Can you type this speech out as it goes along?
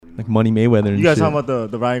like Money Mayweather. And You guys shit. talking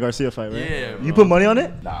about the Ryan Garcia fight, right? Yeah, You bro. put money on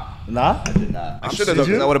it? Nah? I did I should have.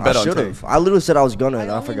 I would have bet on tape. I literally said I was gonna,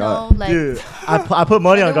 and I forgot. Dude, I put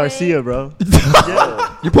money on Garcia, bro.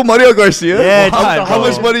 You put money on Garcia? Yeah, How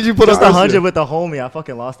much money did you put on just Garcia? 100 with the homie. I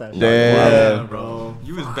fucking lost that shit. Damn. Yeah, bro.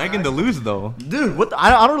 You was begging to lose though. Dude, what?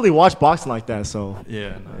 I don't really watch boxing like that, so.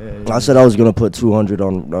 Yeah. I said I was gonna put 200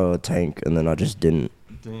 on Tank, and then I just didn't.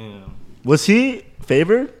 Damn. Was he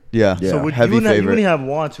favored? Yeah. Yeah. So Heavy you favorite. wouldn't have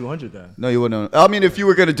won 200 then. No, you wouldn't. I mean, if you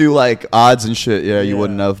were gonna do like odds and shit, you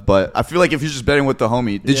wouldn't have. But I feel like if you're just betting with the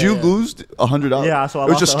homie, did you lose $100? Yeah, so I it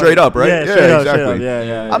was lost just 100. straight up, right? Yeah, straight up, exactly. straight up.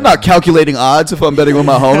 Yeah. I'm not calculating odds if I'm betting with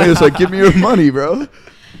my homie. It's like, give me your money, bro.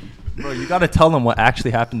 Bro, you gotta tell them what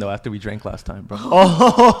actually happened though after we drank last time, bro.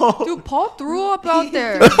 Dude, Paul threw up out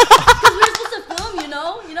there. Because we were supposed to film, you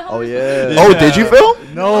know? You know how Oh we're yeah. Oh, did you film?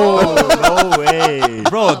 No way.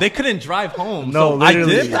 Bro, they couldn't drive home. No, so I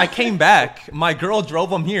literally. dipped. I came back. My girl drove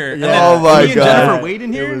them here. And Yeah. then Oh my me and God. Jennifer wait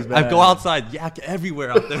in It here. was I bad. go outside, yak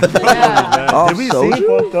everywhere out there. Bro. Yeah. Oh, Did we so see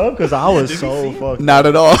fucked up? Because I was so see? fucked up. Not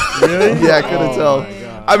at all. Really? Yeah, I couldn't tell. my God.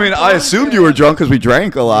 I mean, I assumed you were drunk because we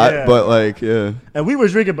drank a lot, Yeah. but like, yeah. And we were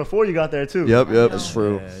drinking before you got there too. Yep. That's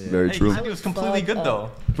true. Very Hey, true. he was completely good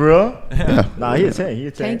though. For real? Yeah. Nah, he a 10. He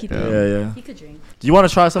a 10. Thank you. Yeah. He could drink. Do you want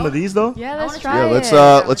to try some of these though? Yeah, I let's wanna try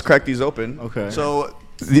Yeah, it. let's crack these open. Okay. So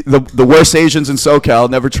the worst Asians in SoCal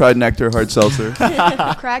never tried Nectar Hard Seltzer.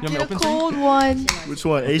 Crack You want me it to a open cold one. Which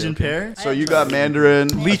one? Asian pear? So you got Mandarin.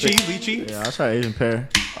 Lychee. Yeah, I'll try Asian pear.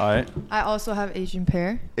 All right. I also have Asian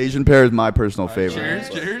pear. Asian pear is my personal favorite.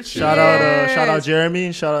 Cheers. Shout out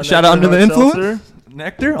Jeremy. Shout out Shout out Nectar Under the Hard Influence. Seltzer.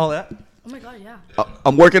 Nectar, all that. Oh my god, yeah.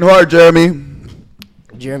 I'm working hard, Jeremy.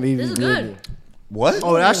 Jeremy, This is good. What?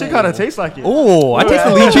 Oh, it actually kind of tastes like it. Oh, I taste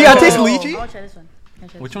the Oh. lychee. I taste the I lychee. want to try this one. Can I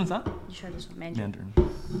try Which this one's that? one? You try this one, Mandarin.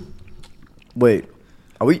 Mandarin. Wait,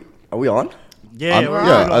 are we on? Yeah, we're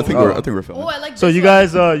Yeah, good. I think we're filming. Oh, I like So this you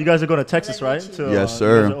one. guys are going to Texas, right? To, Yes, you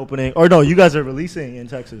sir. guys are opening, or no, you guys are releasing in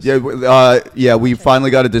Texas. Yeah, we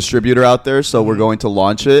finally got a distributor out there, so we're going to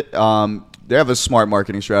launch it. They have a smart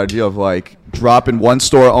marketing strategy of like drop in one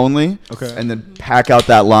store only, Okay. and then pack out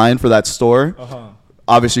that line for that store. Uh-huh.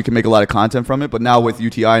 Obviously, you can make a lot of content from it, but now with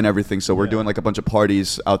UTI and everything, so we're doing like a bunch of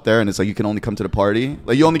parties out there, and it's like you can only come to the party.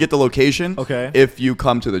 Like you only get the location Okay. if you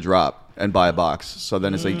come to the drop and buy a box. So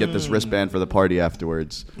then it's like you get this wristband for the party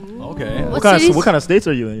afterwards. Okay. What kind of states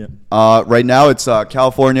are you in? Right now, it's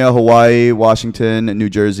California, Hawaii, Washington, New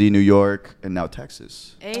Jersey, New York, and now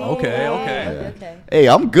Texas. Okay. Okay. Hey,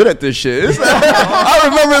 I'm good at this shit. I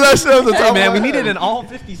remember that shit off the top Hey of man, my we need head. it in all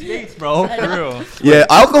 50 states, bro. For real. Yeah,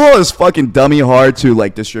 alcohol is fucking dummy hard to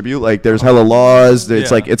like distribute. Like, there's hella laws.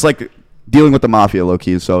 It's Yeah. like dealing with the mafia, low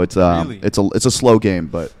key. So it's Really? it's a slow game,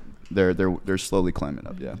 but they're slowly climbing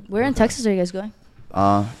up. Yeah. Where in Texas are you guys going?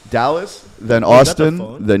 Dallas, then is that the Austin,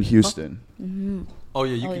 phone? then Houston. Oh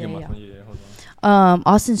yeah, you Oh, can yeah, get my yeah. phone. Yeah, hold on.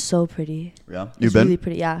 Austin's so pretty. Yeah, It's you've been. really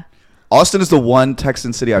pretty, yeah. Austin is the one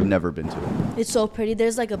Texan city I've never been to. It's so pretty.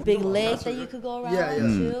 There's like a big lake that you could go around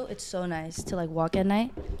too. It's so nice to like walk at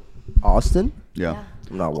night. Austin? Yeah.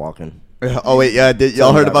 I'm not walking. Oh wait, yeah. Did y'all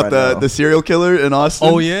Tell me heard that about right now. the serial killer in Austin?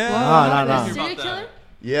 Oh yeah. Nah. Serial killer?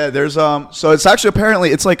 Yeah, there's so it's actually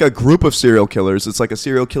apparently it's like a group of serial killers. It's like a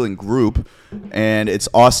serial killing group, and it's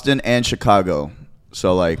Austin and Chicago.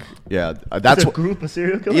 So like, yeah, that's It's a what. group of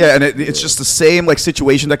serial killers. Yeah, and it's just the same like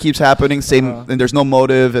situation that keeps happening. Same, and there's no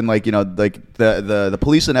motive, and like like the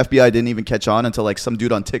police and FBI didn't even catch on until like some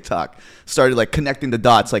dude on TikTok started like connecting the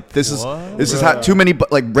dots. Like this is too many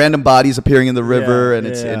like random bodies appearing in the river, Yeah, and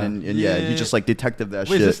it's yeah. and yeah, he just like detective that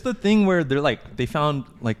Wait, shit. is this the thing where they found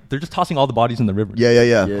like they're just tossing all the bodies in the river? Yeah.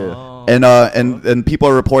 Oh. And people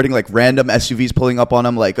are reporting like random SUVs pulling up on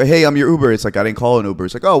them, like, "Hey, I'm your Uber." It's like, I didn't call an Uber.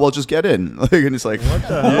 It's like, "Oh, well, just get in." Like, and it's like, What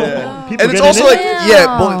the hell? People and it's getting also in like, there?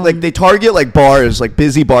 yeah, like they target like bars, like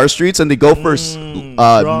busy bar streets, and they go for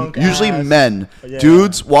drunk usually ass. men, Yeah.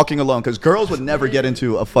 dudes walking alone, because girls would never get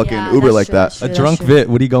into a fucking Yeah, Uber that's like true, that. that's true, A that's drunk true. Vit,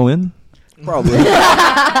 would he go in? Probably.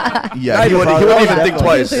 Yeah, he wouldn't even think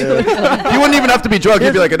twice. He wouldn't even have to be drunk.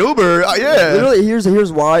 He'd be like, an Uber, yeah. Literally,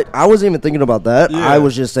 here's why. I wasn't even thinking about that. I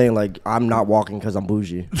was just saying like I'm not walking because I'm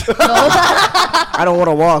bougie. I don't want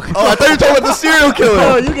to walk. Oh, I thought you were talking about the serial Oh,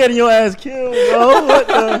 killer. you getting your ass killed, bro? What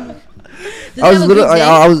the? Did I they was have a literally, good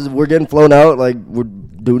like, day? we're getting flown out, like we're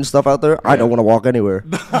doing stuff out there. I don't want to walk anywhere.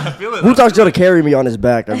 I feel it. Wootak's gonna carry me on his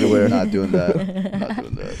back everywhere. Not doing that. Not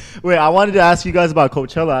doing that. Wait, I wanted to ask you guys about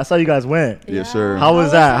Coachella. I saw you guys went. Yes, sir. How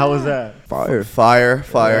was that? How was that? Fire.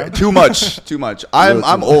 Fire. Too much.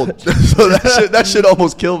 I'm old, so that shit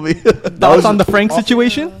almost killed me. Thoughts on the Frank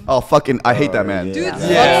situation? Oh, fucking, I hate that man. Dude,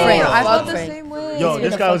 Yeah. Frank. I Fuck felt the Frank. same way. Yo, It's this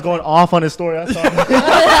been guy a was fun going off on his story. I saw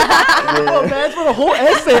him. Bro, man, for the whole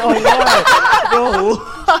essay online, bro.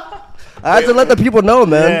 I have to let the people know,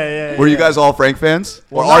 man. Were you guys all Frank fans?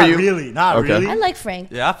 Well, or are not you? really? Not Okay. really. I like Frank.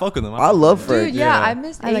 Yeah, I fuck with him. I love Frank. Dude, yeah, I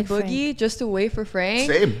missed I A like Boogie Frank. just to wait for Frank.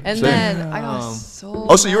 Same, And same. then I got so.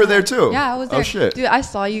 Oh, so you were there too? Yeah, I was there. Oh shit. Dude, I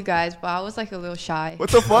saw you guys, but I was like a little shy.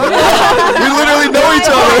 What the fuck? We literally know each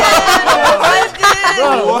other.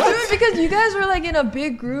 Dude, because you guys were like in a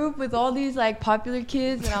big group with all these like popular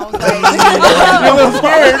kids, and I was like, I was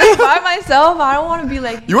like by myself. I don't want to be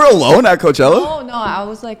like. You were alone at Coachella? Oh no, I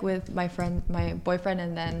was like with my friend, my boyfriend,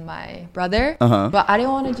 and then my brother. Uh-huh. But I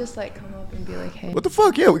didn't want to just like come up and be like, hey. What the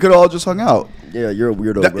fuck? Yeah, we could all just hung out. Yeah, you're a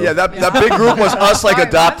weirdo, That, bro. yeah, that big group was us like Sorry,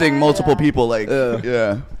 adopting my bad. multiple people. Like,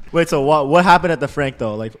 yeah. Wait, so what happened at the Frank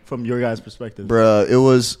though? Like from your guys' perspective? Bruh, it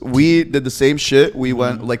was, we did the same shit. We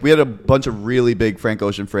went, like, we had a bunch of really big Frank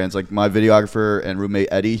Ocean friends. Like, my videographer and roommate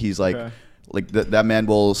Eddie, he's like, Okay. that man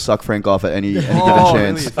will suck Frank off at any given Oh, chance.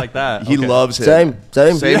 really? It's like that. He Okay. loves him.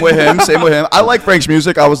 Same. With him. Same with him. I like Frank's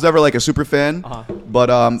music. I was never like a super fan,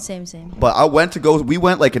 but Same. But I went to go. We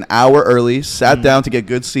went like an hour early. Sat down to get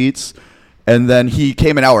good seats, and then he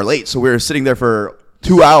came an hour late. So we were sitting there for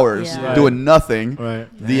 2 hours Yeah. doing nothing. Right.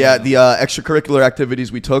 The extracurricular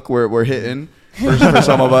activities we took were hitting. For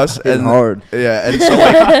some of us, and hard. Yeah, and so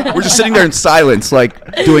like we're just sitting there in silence, like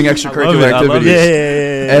doing extracurricular I love it.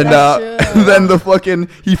 activities. Yeah. And then the fucking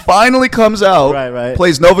he finally comes out, Right.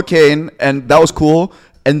 plays Novocaine, and that was cool,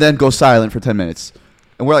 and then goes silent for 10 minutes,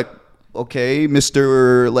 and we're like, okay,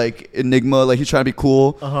 Mr. like Enigma, like he's trying to be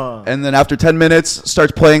cool, and then after 10 minutes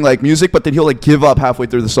starts playing like music, but then he'll like give up halfway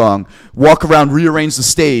through the song, walk around, rearrange the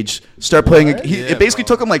stage, start playing. It basically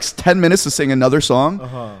took him like 10 minutes to sing another song,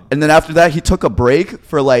 and then after that he took a break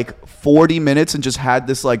for like 40 minutes and just had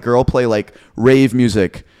this like girl play like rave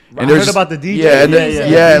music. I And heard there's about the DJ. Yeah,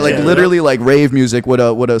 and Yeah, like literally like rave music with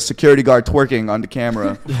a security guard twerking on the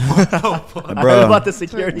camera. I heard Bruh, about the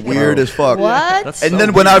security. weird as fuck. What? That's And so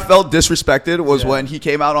then when weird. I felt disrespected was when he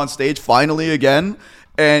came out on stage finally again,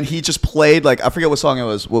 and he just played like I forget what song it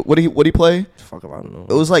was. What did he play? Fuck, I don't know.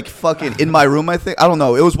 It was like fucking In My Room, I think. I don't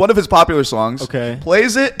know. It was one of his popular songs. Okay.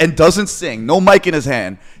 Plays it and doesn't sing. No mic in his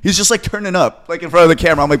hand. He's just like turning up like in front of the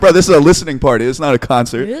camera. I'm like, bro, this is a listening party. It's not a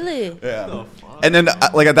concert. Really? Yeah. And then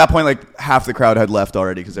like at that point, like half the crowd had left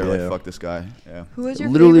already because they were Yeah. like, fuck this guy. Yeah. Who was your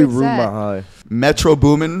Literally favorite room set? my high. Metro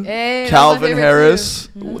Boomin, Hey, that's my Calvin favorite Harris.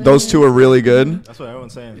 too. Those two are really good. That's what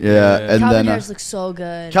everyone's saying. Yeah. And Calvin then Harris looks so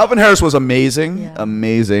good. Calvin Harris was amazing. Yeah.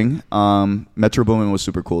 Amazing. Metro Boomin was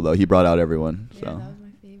super cool though. He brought out everyone. Yeah, So. that was my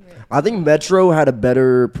favorite. I think Metro had a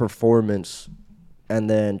better performance, and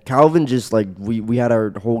then Calvin just like we had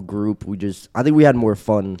our whole group. I think we had more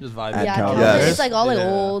fun. Just vibing. at Yeah, Calvin. Calvin. Yes. It's like all like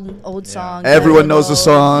Yeah. old songs. Everyone knows the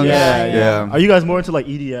song. Yeah. Yeah. Are you guys more into like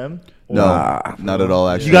EDM? No, Nah. not at all.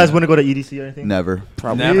 Actually, You guys want to go to EDC or anything? never.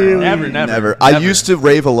 Never. I used to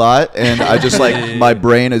rave a lot, and I just like my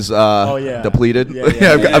brain is yeah. depleted.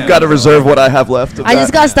 Yeah, yeah, I've got to reserve what I have left. Of I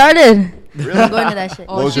just that. got started. I'm going to that shit.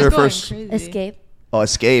 Oh, What was she's your going first- crazy. Escape. Oh,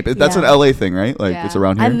 Escape. That's an Yeah. LA thing, right? Like Yeah. it's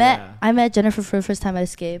around here. I met Jennifer for the first time at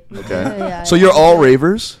Escape. Okay. Yeah, So yeah. you're all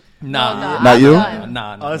ravers? Nah. Not you?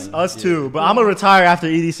 Nah. Us too. But I'm gonna retire after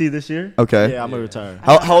EDC this year. Okay. Yeah, I'm gonna retire.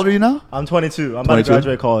 How old are you now? I'm 22. I'm about to 22?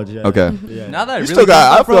 graduate college. Yeah. Okay. Yeah. Now that I You really still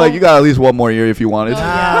got. I think feel about like you got at least one more year if you wanted.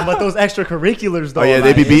 Nah, but those extracurriculars though. Oh, yeah, they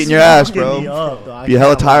like, be beating it's your ass, fucking bro. me up, though. I Be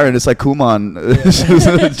hella can't, tiring. It's like Kumon. It's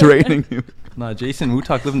just draining you. Nah, Jason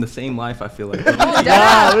Wootak living the same life, I feel like. Oh, Yeah,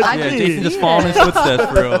 yeah, with I Yeah, me. can Jason see just following his it.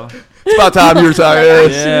 footsteps, bro. It's about time you retire.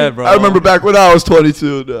 Yeah, bro. I remember back when I was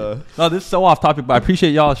 22. duh. No, this is so off topic, but I appreciate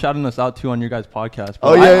y'all shouting us out too on your guys' podcast. Bro.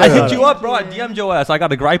 Oh, yeah, I yeah. hit you up, bro. I DM'd your ass. I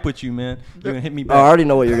got a gripe with you, man. You gonna hit me Oh, I back? already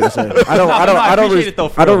know what you're gonna say. I appreciate it though,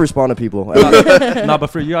 for I don't real. respond to people. Nah, but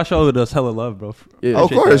for you, I showed us hella love, bro. Yeah. Of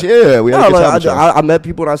Appreciate course, that. yeah. We had No, a good time. like, with y'all. I met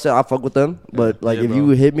people and I said I fuck with them, but like Yeah, if bro. you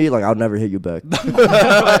hit me, like I'll never hit you back.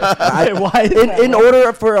 Why? In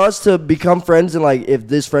order for us to become friends and like if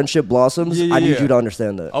this friendship blossoms, Yeah, I need yeah. you to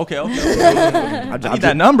understand that. Okay. I I need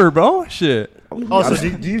that number, bro. Shit. Oh, so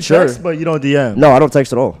do you Sure. text but you don't DM? No, I don't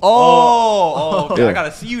text at all. Okay. Yeah. I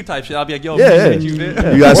gotta see you type shit. I'll be like, yo, Yeah, appreciate yeah. you,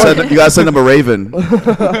 man. You guys send them a raven.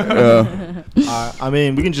 Yeah. I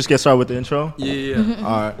mean, we can just get started with the intro. Yeah.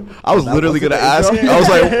 All right. I was literally gonna ask. I was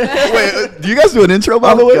like, wait, do you guys do an intro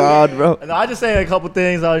by the way? God, bro. And I just say a couple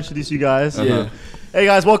things. I'll introduce you guys. Yeah. Hey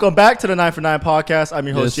guys, welcome back to the 9 for 9 podcast. I'm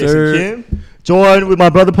your host Yes, Jason sir. Kim, joined with my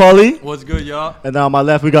brother Paulie. What's good, y'all? And then on my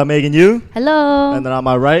left we got Megan Yu. Hello. And then on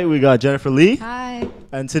my right we got Jennifer Lee. Hi.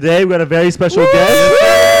 And today we got a very special guest.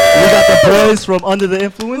 We got the boys from Under the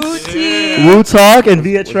Influence. Wootak and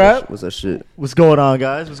Viet Trap. What's that shit? What's going on,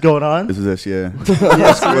 guys? What's going on? This is this, yeah.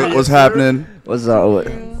 What's happening? What's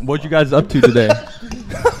that? What you guys up to today?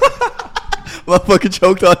 Well, fucking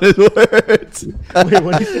choked on his words. Wait,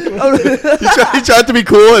 what do you say? He tried to be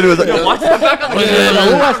cool and it was like, Watch that back on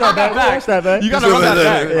We'll watch that back. We'll watch that back. You gotta run that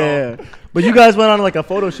back. Yeah. But you guys went on like a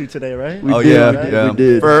photo shoot today, right? oh did, yeah, right? yeah. We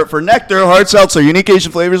did. For Nectar Hard Seltzer, unique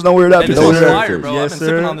Asian flavors, no weird And after. this No one's weird fire, after. bro. Yes, I've been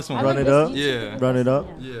sipping sir. on this one. Run it up. Yeah. Run it up.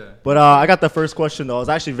 Yeah. But I got the first question though. I was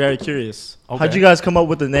actually very curious. How'd Okay. you guys come up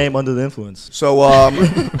with the name Under the Influence? So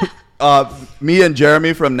me and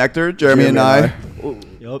Jeremy from Nectar, Jeremy and I.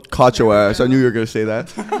 Yup. Caught your ass. I knew you were gonna say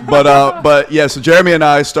that. But yeah, so Jeremy and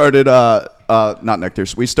I started not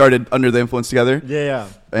Nectars. We started Under the Influence together. Yeah.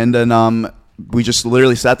 And then we just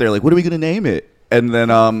literally sat there like, what are we gonna name it? And then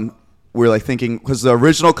we were like thinking, because the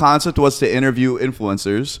original concept was to interview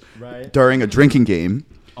influencers Right. during a drinking game.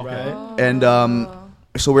 Right. And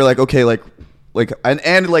so we're like, okay, like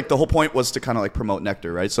and like the whole point was to kind of like promote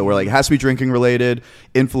Nectar, right? So we're like, it has to be drinking related,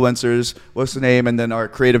 influencers, what's the name? And then our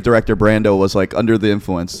creative director Brando was like, Under the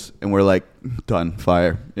Influence, and we're like, done,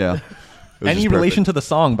 fire, yeah. It was Any just relation perfect. to the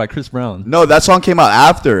song by Chris Brown? No, that song came out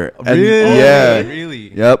after. And Really? Yeah.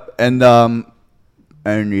 Really? Yep.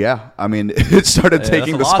 And yeah, I mean, it started Yeah,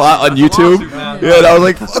 taking the that's a spot on lawsuit. That's a YouTube. lawsuit, man. Yeah, and I was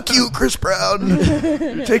like, fuck you, Chris Brown.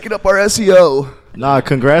 You're taking up our SEO. Nah,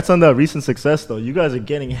 congrats on the recent success though. You guys are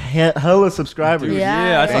getting hella subscribers. Dude,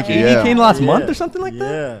 Yeah. I saw Thank you. 80K last Yeah. month or something like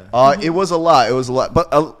that. Yeah. It was a lot. It was a lot.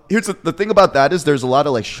 But here's the thing about that is there's a lot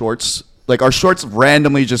of like shorts. Like our shorts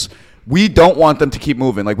randomly just, we don't want them to keep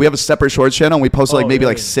moving. Like we have a separate shorts channel and we posted like Oh, maybe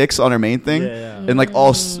like really? 6 on our main thing. Yeah. And like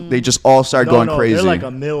they just all started going crazy. They're like a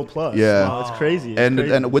mil plus. Yeah. Wow, it's crazy. It's and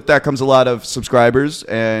crazy. and with that comes a lot of subscribers,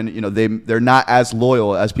 and you know they're not as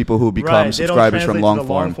loyal as people who become Right, they don't subscribers from translate long to the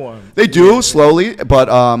form. long form. They do slowly, but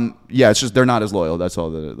yeah, it's just they're not as loyal. That's all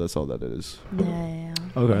that it is. Yeah.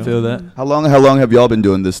 Okay. Feel that? How long have y'all been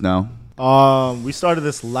doing this now? We started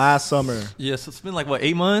this last summer. Yeah, so it's been like what,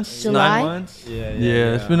 8 months, July? 9 months. Yeah,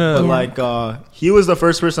 It's been a But like, he was the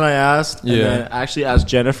first person I asked, and Yeah. then actually asked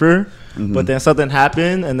Jennifer. But then something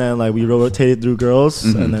happened, and then like we rotated through girls,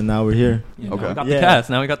 and then now we're here. Now Okay. we got Yeah. the cast.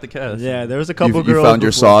 Now we got the cast. Yeah, there was a couple You girls. found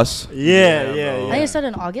your before. sauce. Yeah, Yeah, yeah, bro. I think it started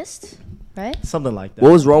in August, right? something like that.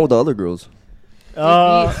 What was wrong with the other girls?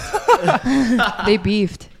 They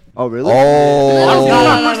beefed. Oh, really? Oh,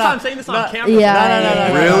 Not first time saying this on camera.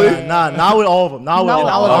 Yeah. Really? Nah, not with all of them. Not with Not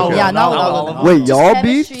with all all of of them. them. Yeah, not with all of them. Wait, Just y'all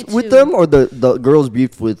chemistry beefed with too. them, or the girls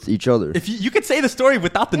beefed with each other? If you could say the story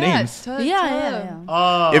without the names.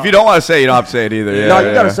 Yeah. if you don't want to say, it, you don't have to say it either. Yeah, no, you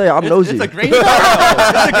yeah. gotta say I'm nosy. It's a great story.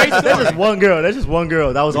 It's a great There's story. just one girl. There's just one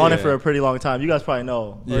girl that was on it Yeah. for a pretty long time. You guys probably know.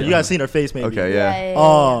 Or Yeah. you guys seen her face maybe. Okay,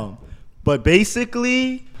 yeah. But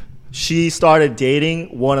basically, she started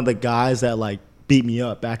dating one of the guys that like beat me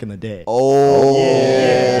up back in the day. Oh,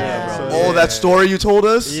 Yeah. oh, that story you told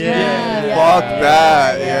us. Yeah. Fuck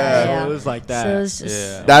that. Yeah. So it was like that. So it's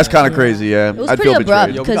just, Yeah. That's kind of crazy. Yeah, It was I'd pretty feel abrupt.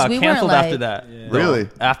 betrayed. Yo, we Because got we weren't, canceled after like- that. Really?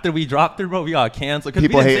 After we dropped her, bro, we got canceled because we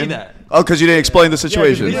People didn't hating. say that. Oh, because you didn't explain the Yeah, 'cause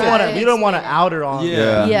situation. we Yeah. don't want to out her on.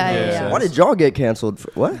 Yeah. Yeah. Why did y'all get canceled?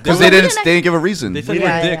 For, what? Because Well, they we didn't give a reason. They said Yeah, we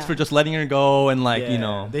were yeah. dicks for just letting her go and like, Yeah. you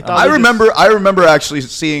know. They thought I we just- remember actually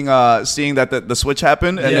seeing that the switch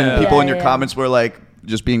happened, and Yeah. then people in Yeah, your yeah. comments were like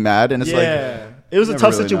just being mad, and it's like it was a never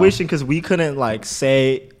tough really know. situation because we couldn't like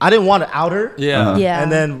say. I didn't want to out her. Yeah. Uh-huh. Yeah.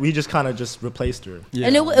 And then we just kind of just replaced her. Yeah.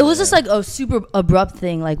 And it was just like a super abrupt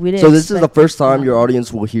thing. Like we didn't. So this is the expect- first time your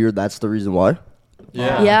audience will hear that's the reason why.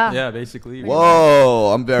 Yeah. Yeah. Yeah, basically.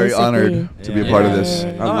 whoa, I'm very Basically. honored to be a Yeah. part of this.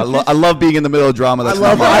 Yeah. I love being in the middle of drama. That's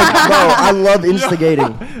not mine. I love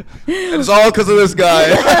instigating. It's all because of this guy.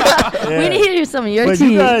 We need to hear some of your But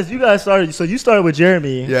tea. you guys started. So you started with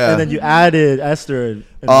Jeremy. Yeah. And then you added Esther.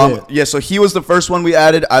 And Vic. Yeah, so he was the first one we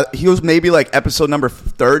added. He was maybe like episode number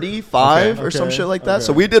 35 or some Okay, shit like that. okay.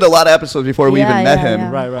 So we did a lot of episodes before we Yeah, even met yeah, him.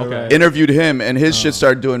 yeah. Right. Okay. Interviewed him, and his shit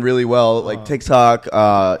started doing really well, like TikTok,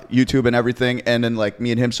 YouTube, and everything. And then like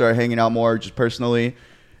me and him started hanging out more, just personally.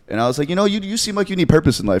 And I was like, you seem like you need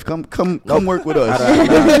purpose in life. Come work with us.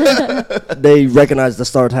 They recognize the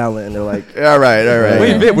star talent and they're like, all right.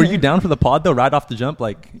 Wait, Vit, were you down for the pod though, right off the jump?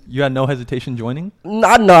 Like, you had no hesitation joining?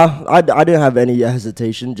 nah. I didn't have any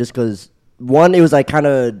hesitation just because one, it was like kind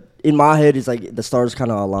of in my head, it's like the stars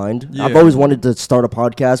kind of aligned. Yeah. I've always wanted to start a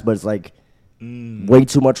podcast, but it's like way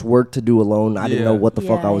too much work to do alone. I didn't Yeah. know what the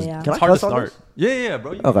fuck Yeah, I was. yeah. Can It's I hard to cuss on start. this? Yeah,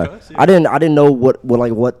 bro. You can Okay. cuss, yeah. I didn't know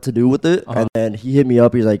what to do with it, and then he hit me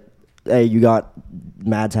up. He's like, "Hey, you got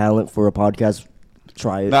mad talent for a podcast.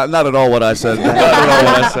 Try it. Not at all what I said. Not at all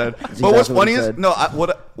what I said. But exactly what's what funny he is said.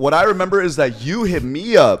 what I remember is that you hit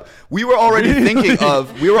me up. We were already thinking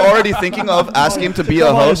of asking him to be a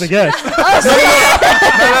Come on, host. as a guest.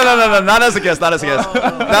 No, not as a guest,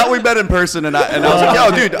 Now we met in person, and I was like,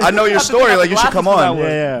 yo, dude, I know your story. Like, you should come on.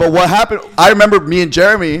 Yeah. But what happened? I remember me and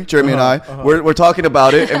Jeremy and I, we're talking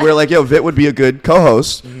about it, and we're like, yo, Vit would be a good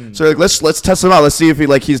co-host. So like, let's test him out. Let's see if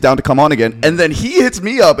he's down to come on again. And then he hits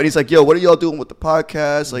me up, and he's like, yo, what are y'all doing with the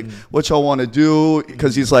podcast? Like, what y'all want to do?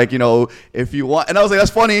 Because he's like, if you want. And I was like,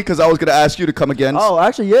 that's funny, because I was gonna ask you to come again. Oh,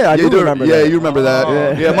 actually, yeah, I do remember that. Yeah, you remember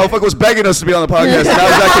that. Yeah. Motherfucker was begging us to be on the podcast, and that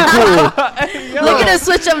was actually cool. Look at us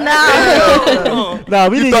switch them now. Nah,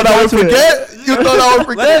 we You didn't thought get I would to it. forget? You thought I would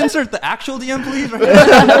forget? Let's insert the actual DM, please.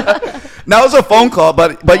 Now it was a phone call,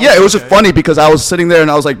 but yeah, it was just funny because I was sitting there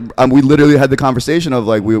and I was like, we literally had the conversation of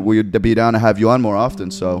like we'd be down to have you on more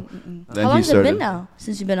often. So then How long he has it started. been now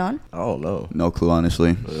since you've been on? I don't know. No clue,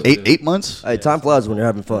 honestly. 8 months. Hey, time flies when you're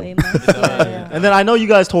having fun. 8 months? Yeah. And then I know you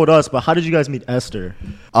guys told us, but how did you guys meet Esther?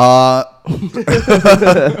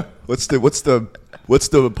 What's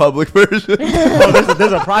the public version? Oh,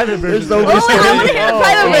 there's a private version. Oh, I want to hear the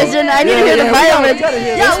private version. I need to hear the private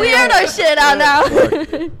version. Yeah, we aired our shit out now.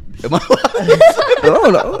 Am I I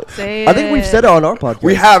don't know. Say I think we've said it on our podcast.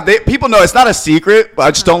 We have. People know it's not a secret, but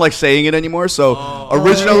I just don't like saying it anymore. So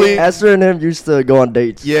originally, Esther and him used to go on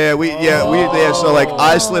dates. so like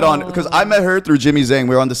I slid on because I met her through Jimmy Zhang.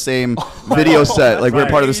 We were on the same video set, like we were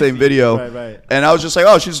part of the same video. Right. And I was just like,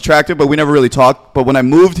 oh, she's attractive, but we never really talked. But when I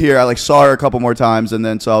moved here, I like saw her a couple more times, and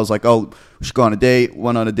then so I was like, oh, we should go on a date.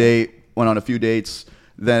 Went on a date. Went on a few dates.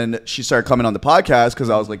 Then she started coming on the podcast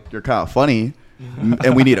because I was like, you're kind of funny.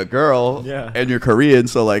 And we need a girl, and you're Korean,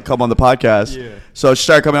 so like come on the podcast. So she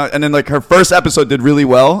started coming out, and then like her first episode did really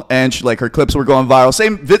well, and she like her clips were going viral.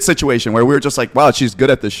 Same Vit situation where we were just like, wow, she's good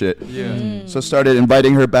at this shit. So started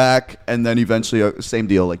inviting her back, and then eventually same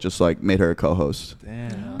deal, like just like made her a co-host.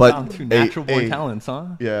 Damn. But Two natural born talents, huh?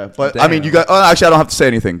 Yeah, but I mean, you guys. Oh, actually, I don't have to say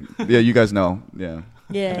anything. Yeah, you guys know. Yeah,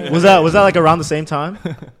 Yeah. Was that like around the same time?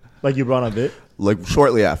 Like you brought on Vit? like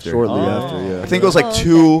shortly after. Yeah. I think it was like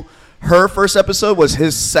two. Her first episode was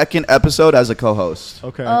his second episode as a co-host.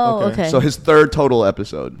 Okay. Oh, okay. So his third total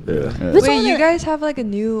episode. Yeah. Which Wait, one you are- guys have like a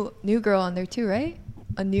new girl on there too, right?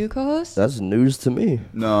 A new co-host? That's news to me.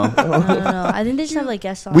 No. No. I think they just have like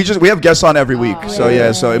guests on. We have guests on every week. So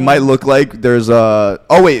yeah. so it might look like there's a.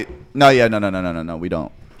 Oh wait, no, we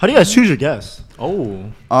don't. How do you guys choose your guests?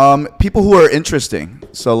 Oh. People who are interesting.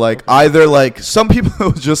 So like either like some people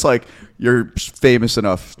who just like you're famous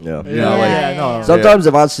enough. Yeah. You know, like Yeah. Sometimes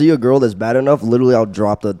if I see a girl that's bad enough, literally I'll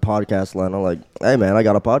drop the podcast line. I'm like, hey man, I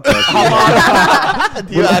got a podcast.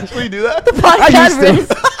 do you actually do that? podcast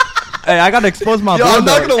risk. Hey, I gotta expose my. Yo, I'm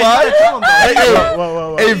not gonna lie.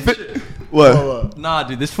 Whoa. Hey, what? Nah,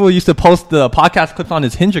 dude, this fool used to post the podcast clips on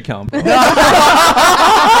his Hinge account, bro. No, we're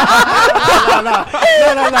not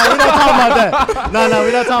talking about that. No,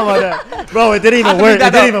 we're not talking about that. Bro, it didn't even work.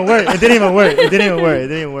 It didn't even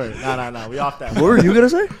work. No, we off that. What were you gonna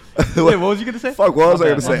say? Wait, what was you gonna say? Fuck, what was I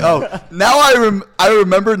gonna say? Oh, now I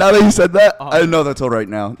remember. Now that he said that, I didn't know that till right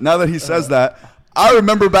now. Now that he says that, I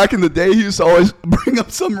remember back in the day, he used to always bring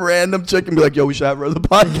up some random chick and be like, yo, we should have her on the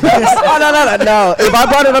podcast. No. If I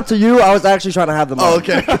brought it up to you, I was actually trying to have them on. Oh,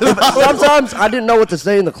 okay. Sometimes I didn't know what to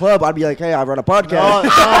say in the club. I'd be like, hey, I run a podcast.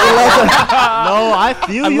 No, I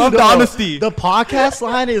feel you. love the though. honesty. The podcast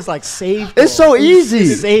line is like safe. It's so easy.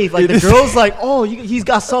 It's safe. Like the girl's like, oh, he's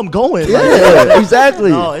got something going. Like, Yeah,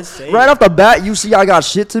 exactly. No, it's safe. Right off the bat, you see I got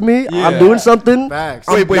shit to me. I'm doing something. Facts.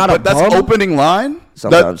 I'm Wait, not a but that's bum. opening line?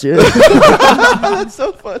 Sometimes, yeah. That's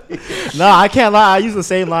so funny. No, I can't lie. I use the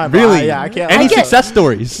same line. But Really? I can't. Any lie. success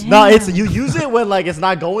stories? No, it's you use it when like it's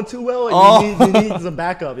not going too well. And you need some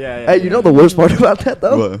backup. Yeah. Hey, you know the worst part about that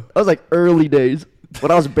though? What? That was like early days when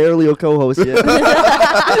I was barely a co-host yet.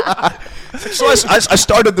 So I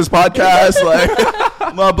started this podcast,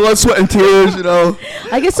 like, my blood, sweat, and tears, you know.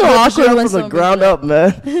 I get so Shit awkward when from the someone ground up,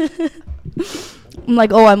 man. I'm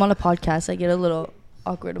like, oh, I'm on a podcast. I get a little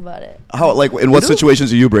awkward about it. How, like, in what situations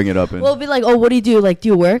do you bring it up in? Well, it'll be like, oh, what do you do? Like, do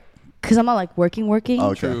you work? Because I'm not like working.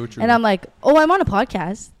 Oh, okay. True. And I'm like, oh, I'm on a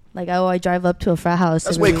podcast. Like, oh, I drive up to a frat house.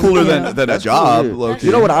 That's and way we- cooler yeah. than a job. Cool, yeah. low-key.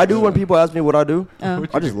 You know what I do when people ask me what I do? Oh.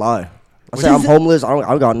 I just lie. I say I'm homeless.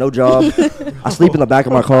 I got no job. I sleep in the back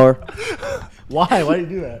of my car. Why? Why do you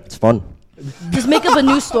do that? It's fun. Just make up a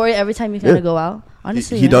new story every time you kind of go out.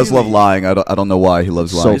 Honestly, He does love lying. I don't know why he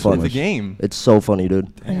loves lying so fun. It's a much. game. It's so funny, dude.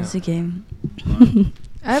 It's a game.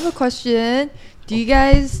 I have a question. Do you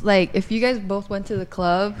guys like if you guys both went to the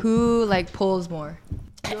club, who like pulls more?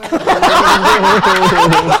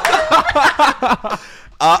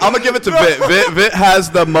 I'm gonna give it to Vit. Vit has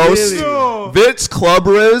the most. Really? Vit's Club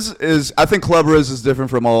Riz is. I think Club Riz is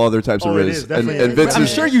different from all other types of It Riz. is, definitely and is. Vit's I'm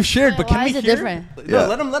is. sure you shared, but can Why we is it hear? different? Yeah.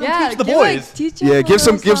 Let them Yeah, teach the give, like, boys. teach them Yeah, a give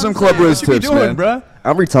some little Club something. Riz What you tips, doing, man. bro?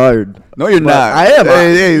 I'm retired. No, you're not. I am.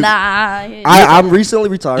 Hey, Nah. I'm recently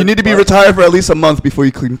retired. You need to be but retired for at least a month before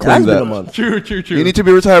you can It claim has been that. a month. True. You need to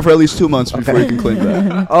be retired for at least 2 months before you can claim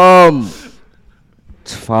that.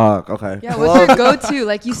 Fuck. Okay. Yeah, what's your go-to?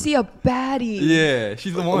 Like, you see a baddie. Yeah,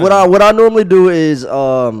 she's the one. What I normally do is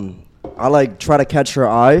I like try to catch her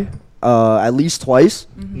eye at least twice.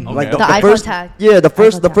 Like Okay. The eye first, contact. Yeah, the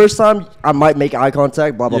contact. first time I might make eye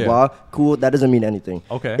contact. Blah blah Yeah. blah. Cool. That doesn't mean anything.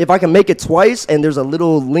 Okay. If I can make it twice and there's a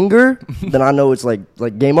little linger, then I know it's like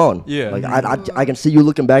game on. Yeah. Like I can see you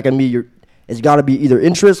looking back at me. It's got to be either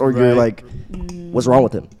interest or you're Right. like, what's wrong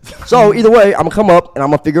with him? So either way, I'm gonna come up and I'm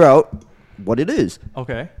gonna figure out what it is.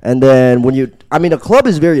 Okay. And then a club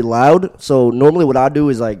is very loud. So normally what I do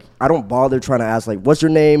is like, I don't bother trying to ask like, what's your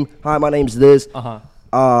name? Hi, my name's this.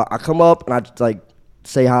 I come up and I like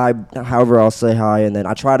say hi, however I'll say hi. And then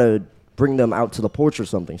I try to bring them out to the porch or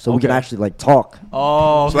something so we can Okay. actually like talk.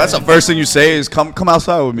 Oh, So that's the first thing you say is come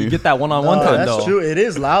outside with me. you get that one-on-one time That's though. true. It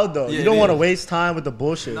is loud though. Yeah, You don't it want to is. waste time with the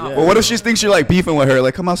bullshit. Yeah. But what if she thinks you're like beefing with her?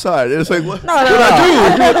 Like, come outside. It's like, what?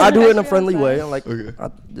 I do it in a friendly way. I'm like,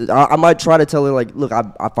 I might try to tell her like, look,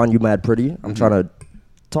 I find you mad pretty. I'm trying to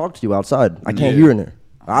talk to you outside. I can't hear in there.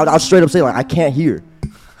 I'll straight up say like, I can't hear.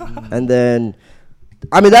 And then,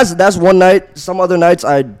 I mean, that's one night. Some other nights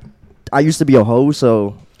I used to be a hoe,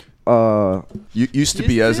 so. You used to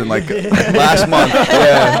be as in like last month.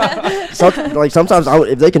 Yeah. Sometimes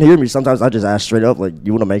if they can hear me, sometimes I just ask straight up like,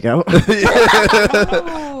 you want to make out?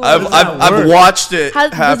 I've watched it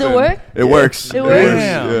Does happen. it work? It works. It works?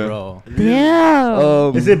 Damn, Yeah. bro.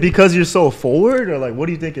 Damn. Is it because you're so forward, or like what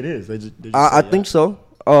do you think it is? They just I say, think so.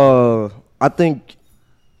 I think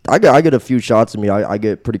I get a few shots in me. I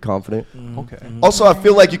get pretty confident. Okay. Also, I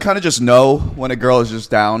feel like you kind of just know when a girl is just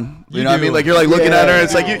down. You know what I do. mean? Like you're like looking at her, and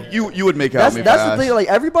it's Yeah. like you would make out That's me the fast. thing. Like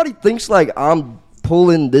everybody thinks like I'm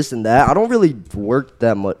pulling this and that. I don't really work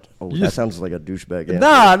that much. Oh, that just- sounds like a douchebag. Yeah.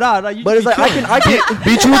 Nah. You But it's like I can.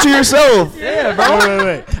 Be true to yourself. Yeah, bro.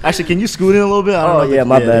 Wait. Actually, can you scoot in a little bit? I don't Oh, know if yeah, the-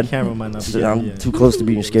 my the bad. camera might not be. I'm too close to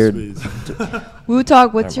being scared. Woo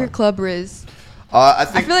Talk, what's your club riz? I I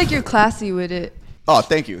think. feel like you're classy with it. Oh,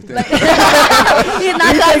 thank you. He's not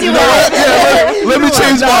classy with it. Let me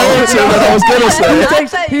change my answer that I was gonna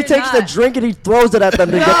say. He takes the drink and he throws it at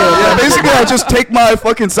them to get Yeah, their. basically, I just take my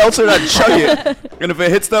fucking seltzer and I chug it. And if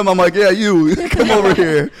it hits them, I'm like, yeah, you, come over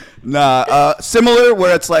here. Nah, similar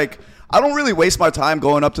where it's like, I don't really waste my time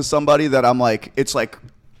going up to somebody that I'm like, it's like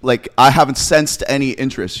I haven't sensed any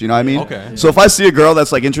interest, you know what I mean? Okay. So if I see a girl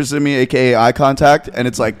that's like interested in me, aka eye contact, and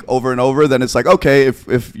it's like over and over, then it's like, okay,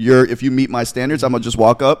 if you meet my standards, I'm gonna just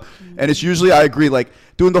walk up. And it's usually, I agree, like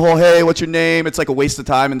doing the whole, hey, what's your name? It's like a waste of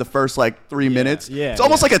time in the first like 3 minutes. yeah, It's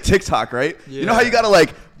almost yeah. like a TikTok, right? You know how you gotta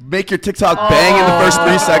like make your TikTok bang in the first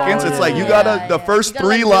 3 seconds? It's like you gotta, the first You gotta,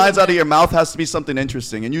 3 like, lines build out of your mouth has to be something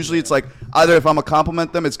interesting. And usually it's like, either if I'm gonna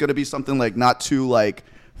compliment them, it's gonna be something like not too like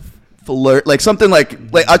flirt, like something like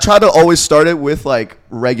I try to always start it with like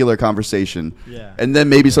regular conversation. Yeah. And then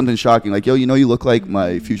maybe something shocking, like, yo, you know you look like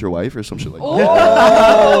my future wife or some shit like that.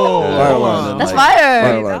 Fire alarm. That's Fire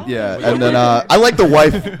fire. alarm. Yeah, and then I like the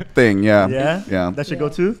wife thing. Yeah, Yeah. That should go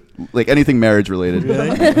too. like anything marriage related.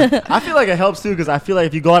 I feel like it helps too because I feel like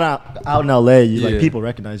if you go out in LA, Yeah. like people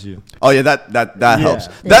recognize you. Oh yeah, that helps.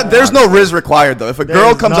 Yeah. There's no riz required though. If a girl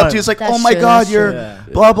There's comes up none. to you, it's like, That's oh my true, god, that's you're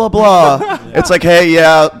true. blah blah blah. It's like, hey,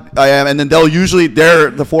 yeah, I am, and then they're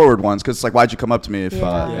the forward ones because it's like, why'd you come up to me if?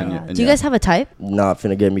 And Do you guys have a type? Not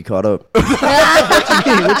finna get me caught up.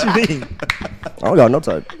 What you mean? I don't got no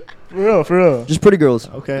type. For real. Just pretty girls.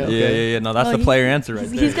 Okay. Yeah. No, that's Oh, the he- player answer right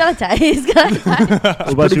He's there. got a type. He's got a type. What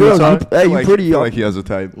about Pretty you, girls. Todd? Hey, you pretty. I feel like he has a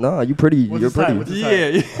type. Nah, you pretty. What's You're his type? pretty. What's his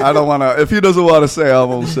type? Yeah. I don't want to. If he doesn't want to say, I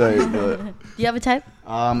won't say. But Do you have a type?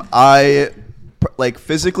 like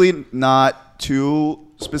physically not too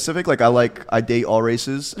specific. Like I date all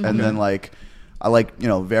races, and then like I like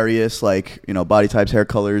various like body types, hair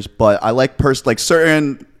colors. But I like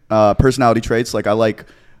certain personality traits. Like I like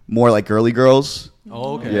more like girly girls.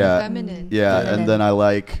 Oh, okay. Yeah. Feminine. Yeah, Feminine. and then I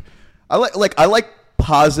like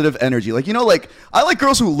positive energy. Like like I like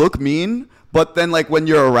girls who look mean, but then like when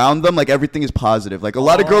you're around them, like everything is positive. Like a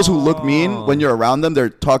lot of girls who look mean, when you're around them, they're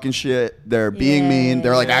talking shit, they're being mean,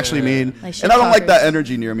 they're like actually mean, Like shit and I don't like that talkers.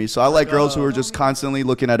 energy near me. So I like girls who are just constantly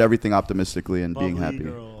looking at everything optimistically and being Bubbly happy.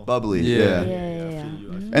 girl. know. Bubbly. Yeah. Yeah.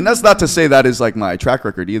 And that's not to say that is like my track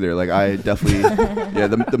record either. Like I definitely,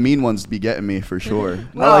 the mean ones be getting me for sure.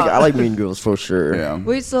 I like mean girls for sure. Yeah.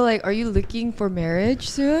 Wait, so like, are you looking for marriage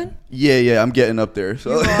soon? Yeah, I'm getting up there.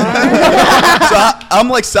 So, I'm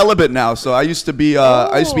like celibate now. So I used to be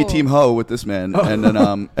team hoe with this man, and then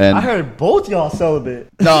and I heard both y'all celibate.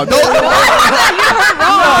 no, don't.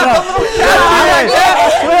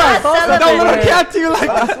 Don't let him cat to you like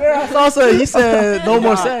that. I swear I saw something. He said no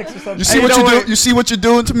more sex or something. You see what you do? You see what you're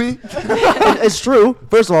doing to me? It's true,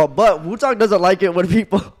 first of all, but Wootak doesn't like it when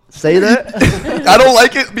people say that. I don't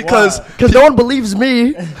like it because No one believes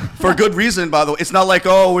me. for good reason, by the way. It's not like,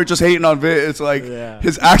 oh, we're just hating on Viet. It's like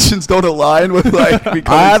his actions don't align with like becoming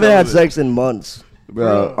I haven't had celibate. sex in months.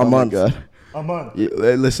 Bro, A month. God. A month.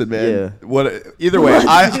 Listen, man. Yeah. What? Either way,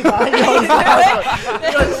 I.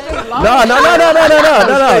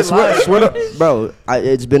 No. Swear to, bro,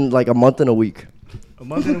 it's been like a month and a week. A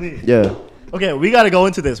month and a week. Yeah. Okay, we got to go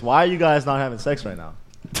into this. Why are you guys not having sex right now?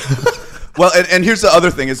 Well, and here's the other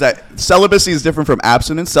thing is that celibacy is different from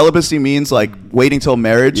abstinence. Celibacy means like waiting till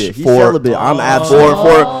marriage Yeah, he's for celibate. I'm abstinent.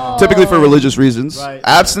 for typically for religious reasons. Right.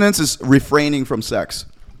 Abstinence is refraining from sex.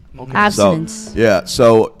 Abstinence.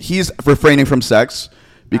 So he's refraining from sex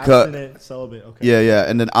because Abstinent, celibate. Okay. yeah,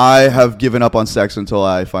 and then I have given up on sex until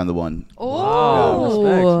I find the one.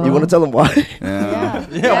 Oh. You want to tell them why? Yeah.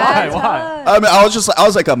 Yeah, tell why? us. I mean, I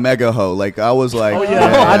was like a mega hoe. Like I was like, Oh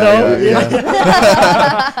yeah, I know.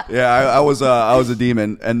 Yeah, I was a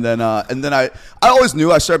demon, and then I always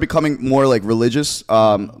knew I started becoming more like religious.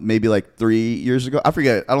 Maybe like 3 years ago. I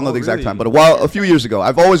forget. I don't know the exact really? time, but a few years ago.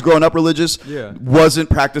 I've always grown up religious. Yeah. Wasn't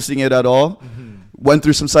practicing it at all. Went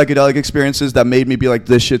through some psychedelic experiences that made me be like,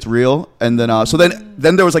 this shit's real. And then so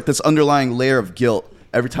then there was like this underlying layer of guilt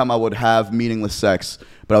every time I would have meaningless sex,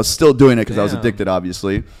 but I was still doing it because I was Damn. addicted,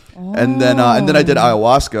 obviously. And then I did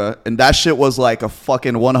ayahuasca, and that shit was like a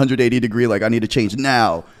fucking 180 degree. Like I need to change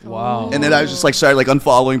now. Wow. And then I just like started like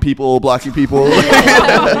unfollowing people, blocking people.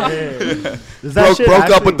 Does that shit broke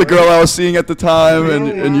up actually with the girl work? I was seeing at the time,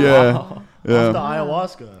 and yeah, Off the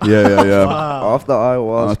ayahuasca. yeah. Wow. Off the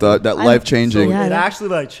ayahuasca. I thought that life changing. Yeah. It actually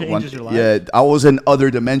like changes your life. Yeah, I was in other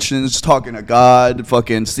dimensions, talking to God,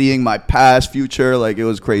 fucking seeing my past, future. Like it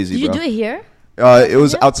was crazy. Did you bro. do it here? It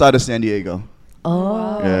was outside of San Diego.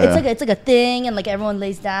 Oh, Yeah. it's like a thing, and like everyone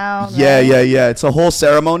lays down. Yeah, right? yeah. It's a whole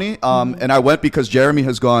ceremony. And I went because Jeremy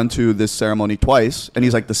has gone to this ceremony twice, and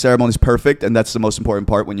he's like, the ceremony's perfect, and that's the most important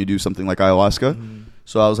part when you do something like ayahuasca.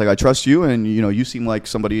 So I was like, I trust you, and you seem like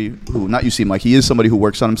somebody who, not you seem like, he is somebody who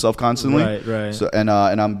works on himself constantly. Right. So and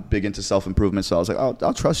I'm big into self improvement, so I was like,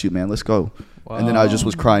 I'll trust you, man. Let's go. And then I just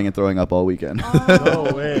was crying and throwing up all weekend.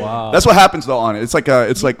 No way. Wow. That's what happens though on it. It's like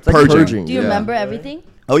like purging. purging. Do you Yeah. remember everything?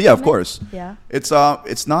 Oh yeah, of course. Yeah. It's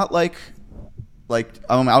not like I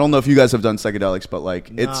don't know if you guys have done psychedelics, but like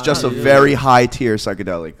it's Nah, just a not really. very high tier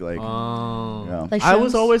psychedelic. Like Oh. yeah. Like I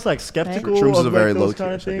was shrooms? always like skeptical Shrooms is of a like, very those low-tier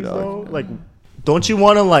kind of things psychedelic. though. Like, don't you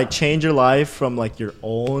want to like change your life from like your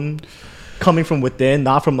own, coming from within,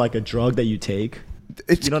 not from like a drug that you take?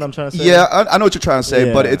 It's, You know what I'm trying to say? Yeah, I know what you're trying to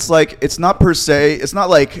say, but Yeah. it's like it's not per se. It's not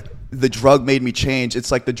like the drug made me change.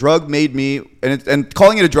 It's like the drug made me, and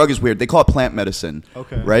calling it a drug is weird. They call it plant medicine.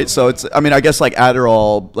 Okay. Right. So it's. I mean, I guess like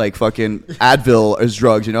Adderall, like fucking Advil is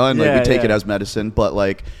drugs, and like Yeah, we take it yeah. as medicine. But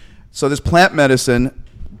like, so this plant medicine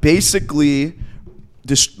basically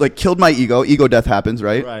just like killed my ego. Ego death happens,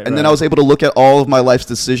 right? Right, and then right. I was able to look at all of my life's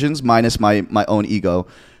decisions minus my own ego.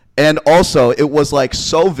 And also, it was like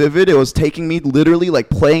so vivid. It was taking me literally like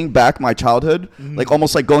playing back my childhood, like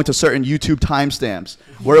almost like going to certain YouTube timestamps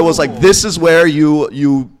where it was like, this is where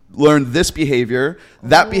you learned this behavior.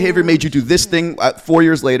 That behavior made you do this thing 4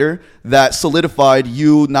 years later that solidified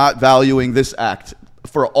you not valuing this act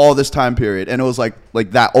for all this time period. And it was like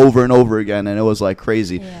that over and over again. And it was like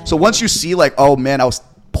crazy. Yeah. So once you see like, oh man, I was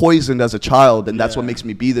poisoned as a child, and that's what makes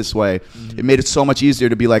me be this way. It made it so much easier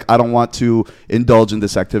to be like, I don't want to indulge in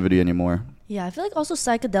this activity anymore. Yeah, I feel like also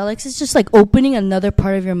psychedelics is just like opening another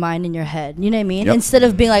part of your mind in your head. You know what I mean? Yep. Instead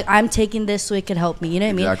of being like, I'm taking this so it could help me. You know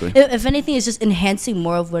what I Exactly. mean? If anything, it's just enhancing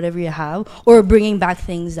more of whatever you have, or bringing back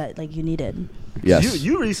things that like you needed. Yes.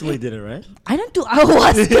 You recently did it, right? I don't do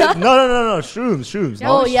ayahuasca. No. Shrooms.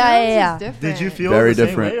 Oh, yeah, shrooms yeah. is different. Did you feel Very the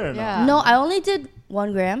different. same way or not? Yeah. No, I only did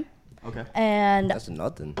 1 gram. Okay. And That's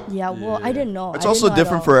nothing. yeah, well, I didn't know. It's I also didn't know at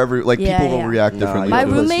different all. for every, like Yeah, people will yeah. react Nah, differently. My you're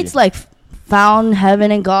to it. roommates like found heaven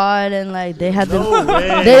and God, and like they had No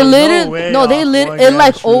way. they No literally way no, they off lit 1 it gram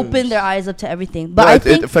like shrooms. opened their eyes up to everything. But No, I it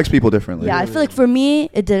think affects people differently. yeah, I feel like for me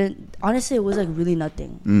it didn't. honestly, it was like really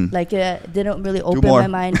nothing. Like it didn't really open more. my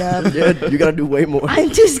mind up. Yeah, you gotta do way more. I'm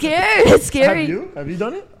too scared. It's scary. Have you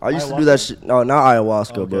done it? I used to do that shit. No, not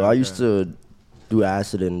ayahuasca, but I used to do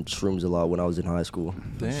acid and shrooms a lot when I was in high school.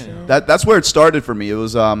 Damn. That's where it started for me. It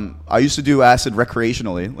was I used to do acid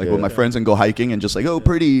recreationally, like with my friends, and go hiking and just like, oh,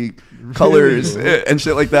 pretty colors and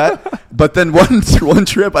shit like that. But then one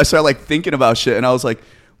trip I started like thinking about shit, and I was like,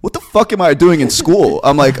 what the fuck am I doing in school?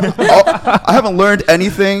 I'm like, I haven't learned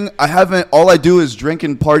anything. All I do is drink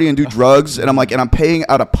and party and do drugs. And I'm like, and I'm paying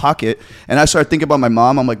out of pocket. And I started thinking about my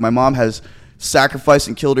mom. I'm like, my mom has sacrificed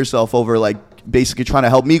and killed herself over like basically trying to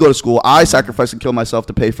help me go to school. I sacrificed and killed myself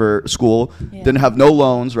to pay for school. Didn't have no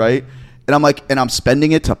loans, right? And I'm like, and I'm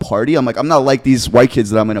spending it to party. I'm like, I'm not like these white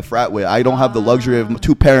kids that I'm in a frat with. I don't have the luxury of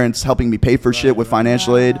two parents helping me pay for shit with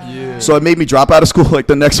financial aid. So it made me drop out of school like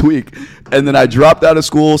the next week. And then I dropped out of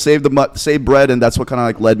school, saved bread, and that's what kind of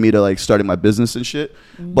like led me to like starting my business and shit.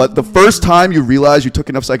 But the first time you realize you took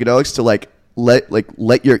enough psychedelics to like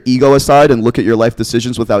let your ego aside and look at your life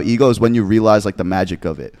decisions without ego is when you realize like the magic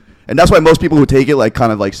of it. And that's why most people who take it like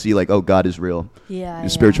kind of like see like, oh, God is real. Yeah.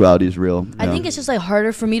 Spirituality is real. I think it's just like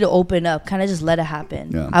harder for me to open up, kind of just let it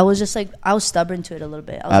happen. Yeah. I was just like, I was stubborn to it a little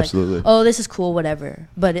bit. I was Absolutely. like, oh, this is cool, whatever.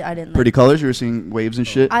 But I didn't. Pretty colors. You were seeing waves and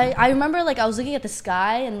shit. I remember like I was looking at the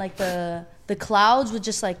sky and like the clouds would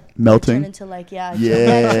just like Melting. turn into like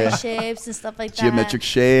geometric shapes and stuff like that. Geometric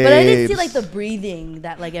shapes. But I didn't see like the breathing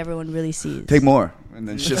that like everyone really sees. Take more, and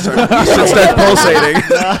then shit starts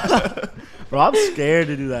pulsating. Bro, I'm scared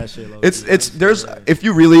to do that shit. If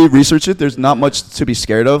you really research it, there's not much to be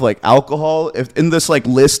scared of. Like alcohol, if in this like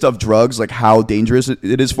list of drugs, like how dangerous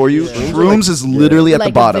it is for you, shrooms is literally at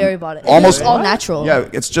the bottom. Very bottom. Almost it's all natural. Yeah,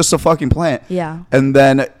 it's just a fucking plant. Yeah. And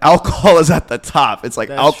then alcohol is at the top. It's like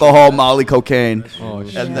alcohol, Molly, cocaine.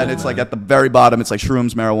 And then it's like at the very bottom, it's like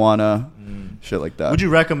shrooms, marijuana. Shit like that. Would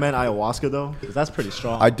you recommend ayahuasca though? Because that's pretty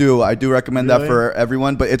strong. I do recommend that for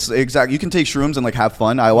everyone, but it's exact. You can take shrooms and like have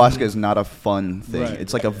fun. Ayahuasca is not a fun thing. Right.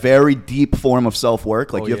 It's like a very deep form of self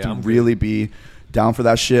work. Like you have to really be down for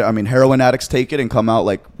that shit. I mean, heroin addicts take it and come out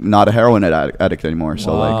like not a heroin addict anymore.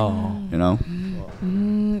 So like, you know.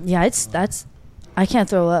 Yeah, that's. I can't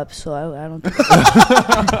throw up, so I don't. Think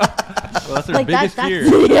Well, that's our biggest fear.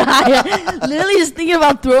 Yeah, literally just thinking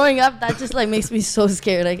about throwing up, that just like makes me so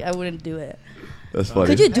scared. Like I wouldn't do it. That's funny.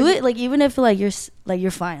 Could you do it? Like even if like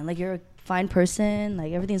you're fine, like you're a fine person,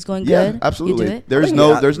 like everything's going Yeah, good. absolutely. You do it?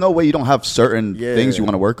 There's no way you don't have certain things you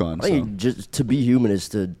want to work on. I think just to be human is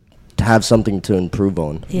to have something to improve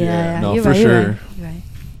on. Yeah. No, You're for right, sure. You're right.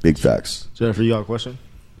 Big facts. Jennifer, you got a question?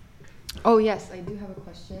 Oh, yes, I do have a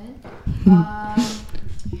question.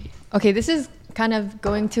 Okay, this is kind of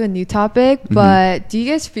going to a new topic, but do you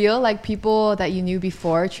guys feel like people that you knew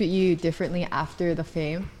before treat you differently after the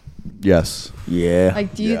fame? Yes. Yeah.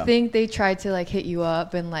 Like, do you think they tried to like hit you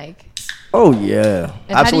up and like? Oh yeah.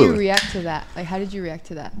 And how do you Absolutely. react to that? Like, how did you react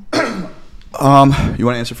to that? You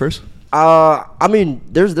want to answer first? I mean,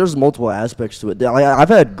 there's multiple aspects to it. Like, I've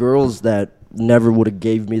had girls that never would have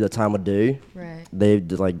gave me the time of day. Right. They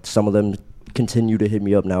like some of them continue to hit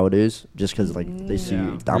me up nowadays just because like they see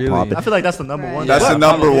I'm popping. I feel like that's the number one. That's the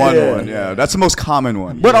number one Yeah. one. Yeah, that's the most common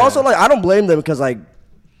one. But also like I don't blame them because like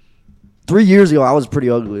 3 years ago I was pretty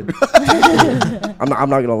ugly. I'm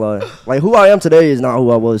not gonna lie. Like who I am today is not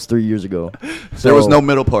who I was 3 years ago. So, There was no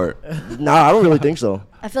middle part. Nah, I don't really think so.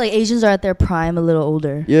 I feel like Asians are at their prime a little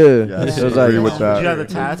older. Yeah. Yes, It was I agree like, with that. Did you have the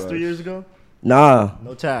tats 3 years ago? nah.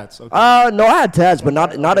 No tats. Okay. No, I had tats, but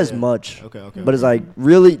not as much. Okay. But it's like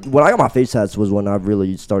really when I got my face tats was when I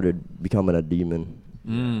really started becoming a demon.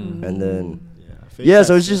 And then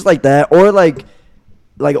so it's just like that, or like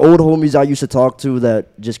old homies I used to talk to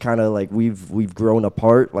that just kind of like we've grown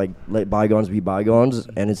apart. Like let bygones be bygones,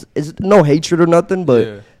 and it's no hatred or nothing,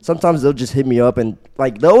 but sometimes they'll just hit me up and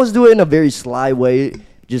like they always do it in a very sly way.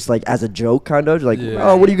 Just like as a joke, kind of like,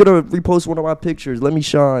 oh, what are you gonna repost one of my pictures? Let me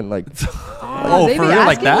shine, like. Oh, they for be real,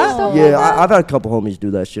 like asking you that? stuff? Yeah, I've had a couple homies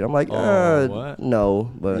do that shit. I'm like, what? no,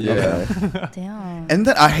 but Yeah. okay. Damn. And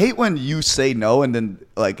then I hate when you say no, and then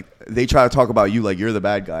like they try to talk about you like you're the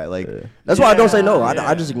bad guy. Like, That's why I don't say no.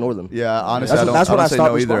 I just ignore them. yeah, honestly, That's I what don't I say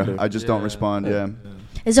stopped no either. responding. I just don't respond. Yeah.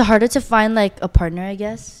 Is it harder to find like a partner? I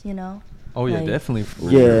guess you know. Oh yeah, Like- definitely.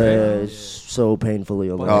 Yeah, it's so painfully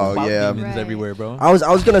alone. Oh, yeah. Demons Right. everywhere, bro. I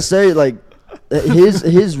was gonna say like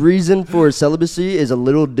his reason for celibacy is a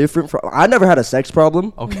little different from. I never had a sex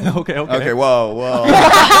problem. Okay. Okay. Whoa.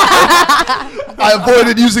 I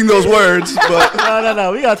avoided using those words, but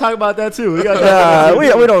No. We gotta talk about that too. We gotta. We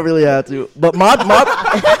don't really have to. But my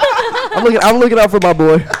I'm looking out for my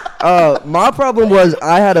boy. My problem was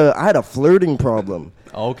I had a flirting problem.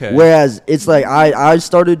 Okay. Whereas it's like I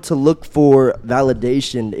started to look for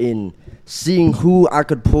validation in seeing who I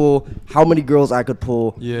could pull, how many girls I could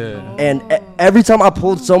pull. Yeah. And every time I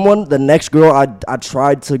pulled someone, the next girl I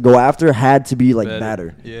tried to go after had to be like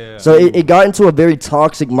better. Yeah. So it got into a very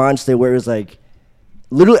toxic mind state where it was like,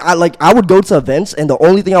 literally, I would go to events and the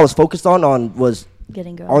only thing I was focused on was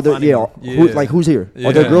Getting girls. are there who's here?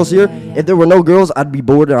 Are there Yeah. girls here? If there were no girls, I'd be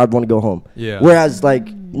bored and I'd want to go home. Yeah. Whereas like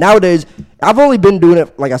nowadays, I've only been doing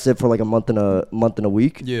it like I said for like a month and a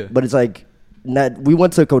week. Yeah. But it's like we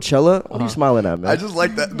went to Coachella. What are you smiling at, man? I just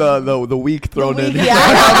like that the week thrown in. Yeah.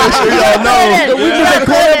 Make sure y'all know. The week is a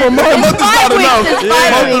quarter of a month. Month is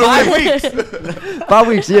not enough. 5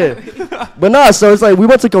 weeks, yeah. But nah, so it's like we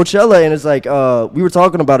went to Coachella and it's like we were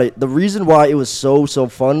talking about it. The reason why it was so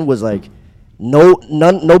fun was like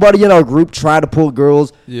nobody in our group tried to pull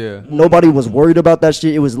girls. Yeah. Nobody was worried about that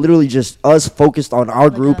shit. It was literally just us focused on our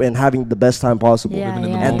group and having the best time possible. Yeah, Living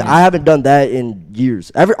in the yeah, And moment. I haven't done that in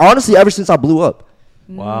years. Honestly, ever since I blew up.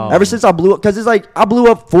 Wow. Ever since I blew up, because it's like I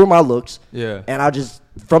blew up for my looks. Yeah. And I just,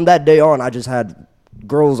 from that day on, I just had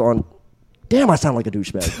girls on. Damn, I sound like a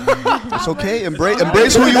douchebag. It's okay. Embrace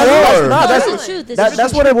who you Nah, are. That's the truth. This is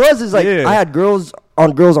That's the what it was. Is like Yeah. I had girls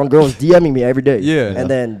DMing me every day. Yeah. And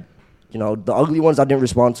then, the ugly ones I didn't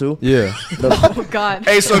respond to. Yeah. Oh God.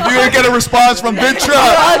 Hey, so if you didn't get a response from Viet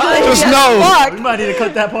Trap, just know. We might need to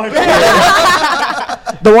cut that part.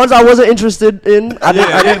 The ones I wasn't interested in, I didn't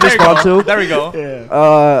There you respond go. to. There we go.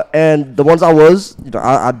 Yeah. And the ones I was,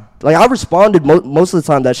 I responded most of the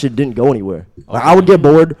time. That shit didn't go anywhere. Like I would get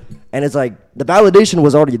bored, and it's like the validation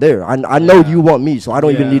was already there. I know you want me, so I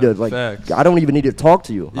don't even Yeah, need to like. facts. I don't even need to talk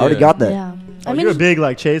to you. I already Yeah. got that. Yeah. Oh, you're a big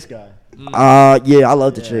like chase guy. Yeah, I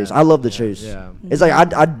love the chase. I love the chase. Yeah. It's like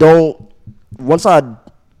I don't. Once I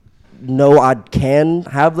know I can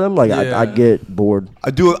have them, like Yeah. I get bored.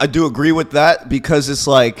 I do agree with that because it's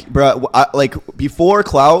like, bro, like before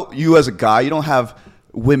clout, you as a guy, you don't have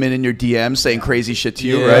women in your DMs saying crazy shit to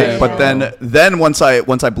you, Yeah. right? But then once I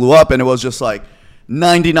blew up and it was just like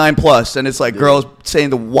 99 plus, and it's like girls saying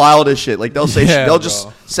the wildest shit. Like they'll say they'll just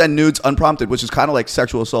send nudes unprompted, which is kind of like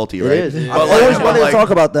sexual assaulty, right? It is. But I always wanted to talk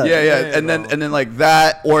about that. Yeah, and then like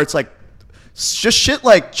that, or it's like just shit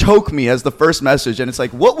like choke me as the first message, and it's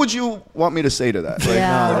like, what would you want me to say to that? Like,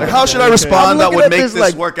 Yeah. like how should I respond I'm that looking would at make this this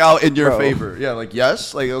like, work out in your bro. favor? Yeah, like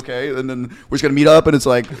yes, like okay, and then we're just gonna meet up, and it's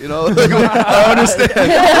like, like, I understand.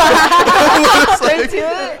 It's like,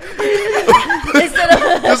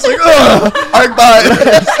 just like, all right,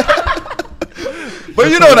 bye. But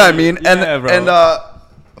you know what I mean, Yeah, bro. and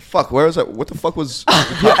fuck, where is that? What the fuck was?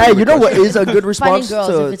 Yeah, hey, you know what is a good Finding response girls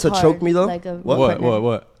if it's to hard, choke me though? like a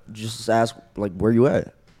What? Just ask like where you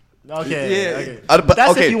at. Okay. Okay. But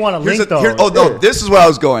That's okay, if you want to here's link the- though. no, this is where I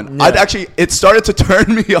was going. Yeah. I'd actually, it started to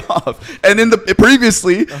turn me off. And in the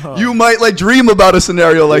previously, you might like dream about a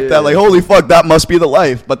scenario like that, like holy fuck, that must be the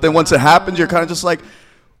life. But then once it happens, you're kind of just like,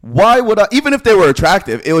 why would I? Even if they were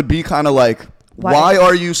attractive, it would be kind of like, why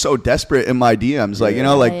are you so desperate in my DMs? Like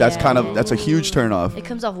like that's kind of that's a huge turn off. It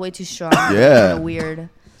comes off way too strong. Yeah. Kinda weird.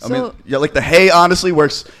 I mean, yeah, like the hey honestly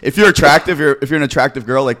works. If you're attractive, if you're an attractive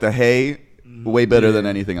girl, like the hey, way better than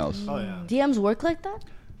anything else. Oh yeah. DMs work like that?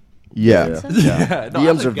 Yeah. Yeah. No,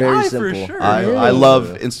 DMs as a are very guy, simple. For sure. I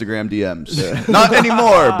love Instagram DMs. Not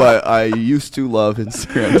anymore, but I used to love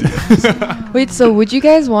Instagram DMs. Wait, so would you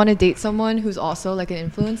guys want to date someone who's also like an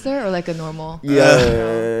influencer or like a normal?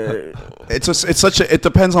 Yeah. It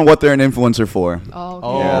depends on what they're an influencer for. Oh,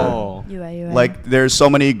 okay. Oh. You're right. Like there's so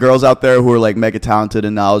many girls out there who are like mega talented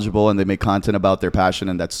and knowledgeable and they make content about their passion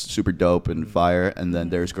and that's super dope and fire. And then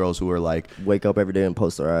there's girls who are like, Wake up every day and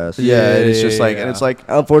post their ass. yeah, and it's just Yeah, like, yeah. and it's like,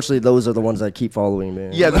 Unfortunately, those are the ones that keep following me.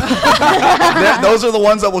 yeah, those are the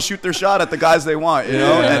ones that will shoot their shot at the guys they want, you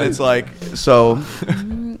know? Yeah. And it's like, so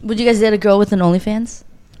Would you guys date a girl with an OnlyFans?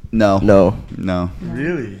 no. No.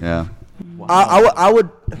 Really? Yeah. I would.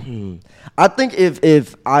 I think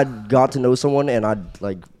if I got to know someone and I'd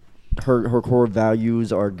like her core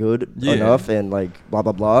values are good Yeah. enough and like blah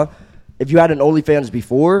blah blah. If you had an OnlyFans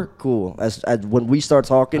before, cool. As when we start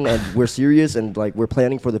talking and we're serious and like we're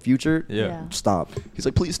planning for the future, Yeah. stop. He's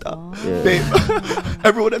like, please stop. Yeah. Babe,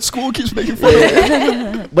 everyone at school keeps making fun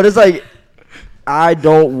of me. But it's like I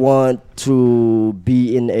don't want to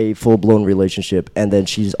be in a full blown relationship and then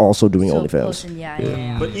she's also doing So OnlyFans. posting,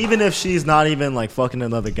 yeah. But even if she's not even like fucking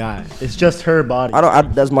another guy, it's just her body.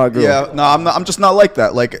 That's my girl. Yeah, no, I'm just not like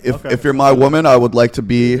that. Like, if you're my woman, I would like to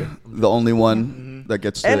be the only one that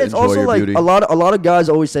gets to And it's enjoy also your like beauty. a lot of guys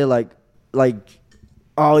always say like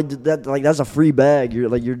oh, that's a free bag. You're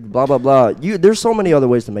blah blah blah. There's so many other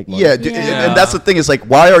ways to make money. Yeah, and that's the thing is like,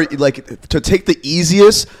 why are like to take the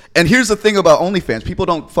easiest? And here's the thing about OnlyFans: people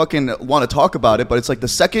don't fucking want to talk about it, but it's like the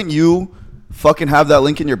second you fucking have that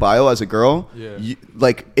link in your bio as a girl,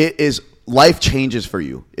 like it is. Life changes for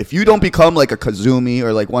you. If you don't become like a Kazumi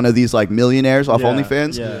or like one of these like millionaires off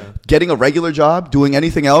OnlyFans, getting a regular job, doing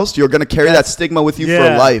anything else, you're gonna carry that stigma with you for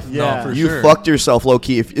life. No, for you sure. fucked yourself low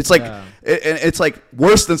key. If it's like, it's like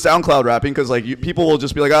worse than SoundCloud rapping because like people will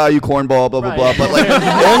just be like, you cornball, blah blah blah. But like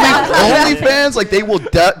OnlyFans, like they will,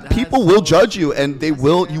 people will judge you and you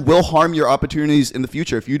will harm your opportunities in the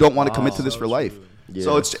future if you don't want to commit to this for life.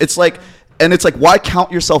 So it's like. And it's like, why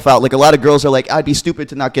count yourself out? Like a lot of girls are like, I'd be stupid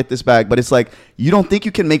to not get this bag. But it's like, you don't think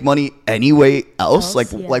you can make money anyway else? Like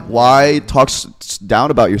why talk down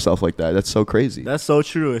about yourself like that? That's so crazy. That's so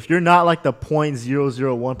true. If you're not like the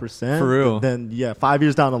 0.001%, for real, then 5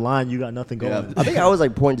 years down the line, you got nothing going. Yeah. I think I was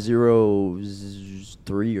like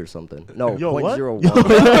 0.03 or something. No,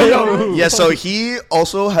 0.01. Yeah, so he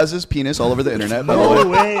also has his penis all over the internet. No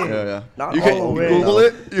way. Yeah. Not You can Google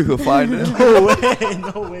it. You can find it. No way.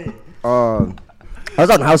 No way. I was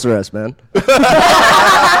on house arrest, man.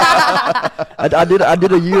 I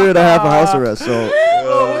did a year and a half of house arrest. So,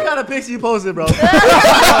 what kind of pics you posted, bro? Please, bro.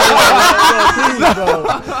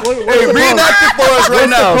 Hey, reenact it for us right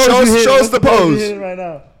now. Show us the pose. Right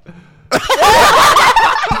now.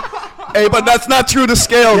 Hey, but that's not true to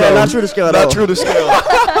scale, though. not true to scale at all. Not true to scale.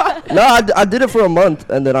 No, I did it for a month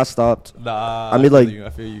and then I stopped. Nah, I made like I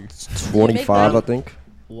feel you. 25, I think.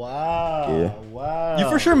 Wow. Yeah. Wow. You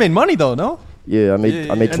for sure made money though, no? Yeah, I made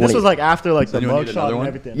 20. And this was like after like the you need mugshot another and one?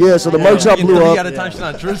 everything. Yeah, so the mugshot blew up. At a time, she's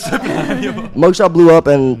not true. Mugshot blew up,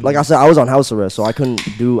 and like I said, I was on house arrest, so I couldn't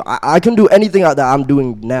do anything that I'm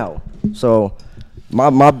doing now. So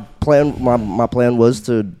my plan was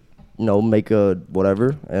to make a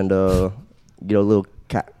whatever and get a little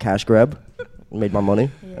cash grab, made my money,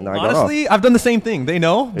 and I got off. Honestly, I've done the same thing. They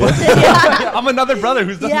know. But I'm another brother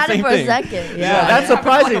who's done You the had it same for thing. a second. Yeah, that's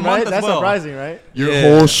surprising, Like a month right? as That's well. surprising, right? Your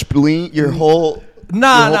whole spleen, your whole...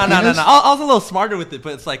 Nah. penis? I was a little smarter with it,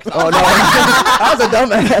 but it's like, Oh no, I was a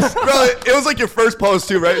dumbass. Bro, it was like your first post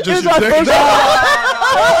too, right? Just your dick.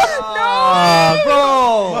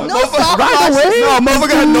 bro. No,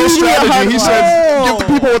 motherfucker had no strategy. He said, give the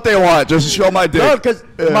people what they want. Just show my dick. No, because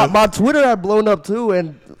my Twitter had blown up too,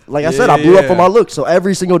 and like I said, I blew up for my look. So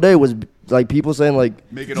every single day was like people saying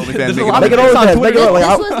like, Make it OnlyFans. There's a Make lot it of make it on OnlyFans, Twitter. make it This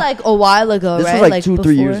like, was like a while ago, this right? was like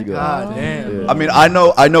 2-3 years before? ago. God damn. I mean, I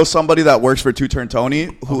know somebody that works for Two Turn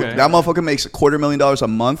Tony who Okay. that motherfucker makes $250,000 a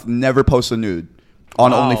month, never posts a nude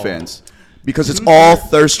on Wow. OnlyFans because it's all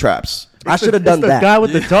thirst traps. I should have done the that. guy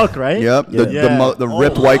with the duck, right? Yep, Yeah. the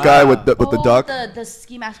ripped white guy with the duck. The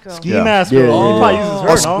ski mask girl. Ski Yeah. mask Yeah, girl. yeah, He probably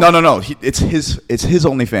uses her, no? No. It's his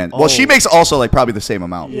OnlyFans. Well, she makes also like probably the same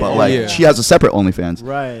amount, but like Yeah. she has a separate OnlyFans.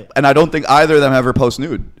 Right. And I don't think either of them ever post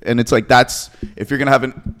nude. And it's like that's if you're gonna have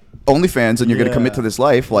an OnlyFans and you're gonna commit to this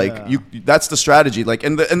life, like that's the strategy. Like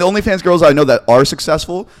and the OnlyFans girls I know that are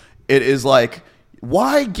successful, it is like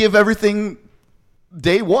why give everything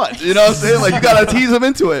day one? You know what I'm saying? Like you gotta tease them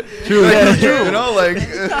into it. True. Like, true. You know, like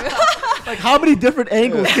Like how many different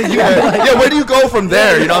angles can you yeah, where do you go from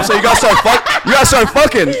there? You know what I'm saying? You gotta start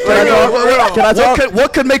fucking. Like, Can I talk?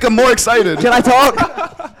 what could make them more excited? Can I talk?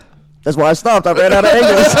 That's why I stopped. I ran out of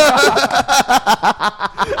angles.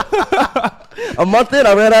 A month in,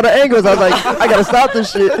 I ran out of angles. I was like, I gotta stop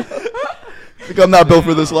this shit. I think I'm not built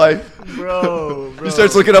for this life. Bro. He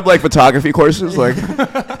starts looking up like photography courses. Like,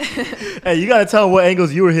 Hey, you gotta tell him what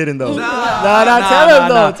angles you were hitting though. Tell him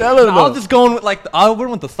though. Tell him I though. was just going with like I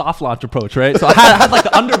went with the soft launch approach, right? So I had like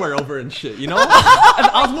the underwear over and shit, you know. And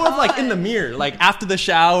I was more of like in the mirror, like after the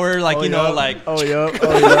shower, like like. Oh yeah.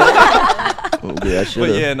 Yeah, But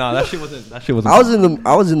yeah, no, that shit wasn't.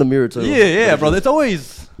 I was in the mirror too. Yeah, bro. It's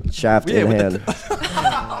always. Shaft Yeah, in with hand.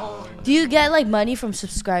 Do you get like money from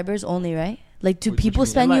subscribers only, right? Like, do people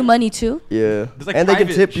spend mean? you money too? Yeah, There's, like, and they can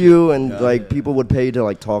private tip shit. you, and like people would pay to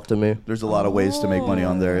like talk to me. there's a lot of ways to make money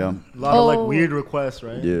on there. Yeah. A lot of like Oh. weird requests,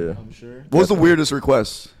 right? Yeah. I'm sure. What was the weirdest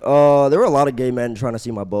request? There were a lot of gay men trying to see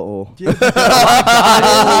my butthole. a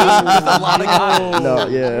lot of guys. No,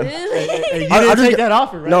 yeah. Hey, you I didn't just take get- that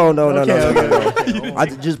offer, right? No. Okay. I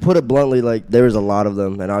just put it bluntly, like there was a lot of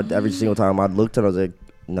them, and every single time I looked and I was like,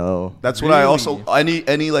 no. That's what I also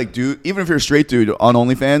any like dude, even if you're a straight dude on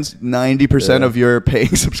OnlyFans, 90% of your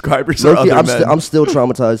paying subscribers are Low-key, other men. I'm still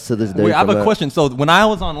traumatized to this day. Wait, I have from a that. question. So when I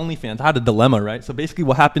was on OnlyFans, I had a dilemma, right? So basically,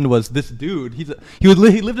 what happened was this dude, he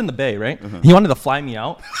lived in the Bay, right? He wanted to fly me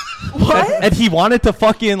out. What? And he wanted to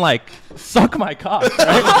fucking like suck my cock,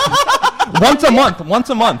 right? once a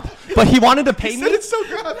month. But he wanted to pay me. It's so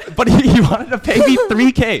good. But he wanted to pay me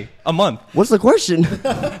 $3K a month. What's the question?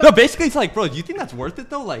 No, basically it's like, bro, do you think that's worth it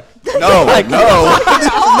though? Like, No, like, no. no.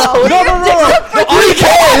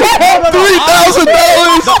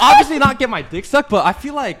 $3,000. No, obviously not get my dick sucked, but I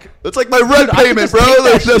feel like It's like my rent I should payment, just bro. take that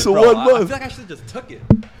That's just shit, bro. 1 I month. feel like I should have just took it.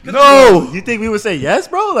 No. You think we would say yes,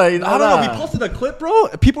 bro? Like, I don't know. We posted a clip, bro.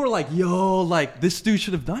 People were like, "Yo, like this dude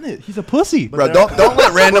should have done it. He's a pussy." Bro, don't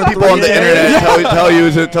let random people on the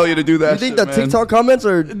internet tell you to do that. You think shit, that man. TikTok comments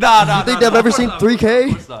are? Nah. You think they've ever seen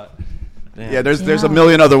 3K? Yeah, there's a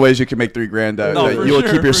million other ways you can make $3,000 that No, you'll for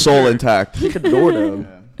keep sure, your for soul sure. intact. Take a door down.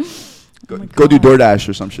 Go do DoorDash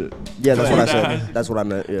or some shit. Yeah, that's what I said. That's what I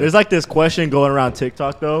meant. Yeah. There's like this question going around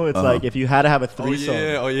TikTok though. It's like if you had to have a Oh threesome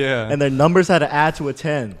yeah. and their numbers had to add to a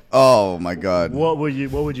 10, Oh my god. what would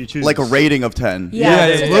you choose? Like a rating of 10. Yeah, Yeah, so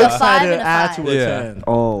yeah, there's Looks a 5 had to and a add 5. to a Yeah. 10.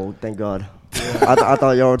 Oh, thank God. I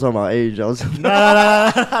thought y'all were talking about age. I was No.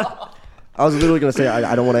 I was literally gonna say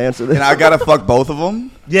I don't want to answer this. And I gotta fuck both of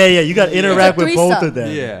them. Yeah, you got to interact It's a with both threesome. of them.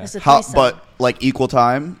 Yeah. It's a How? threesome. But like equal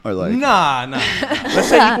time or like? Nah. Let's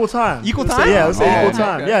say equal time. Equal Let's time? say- yeah, let's say Oh, equal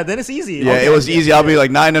time. okay. Yeah, then it's easy. Yeah, Okay. it was easy. I'll be like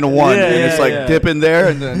 9 and a 1, Yeah, and it's yeah, like yeah. dip in there,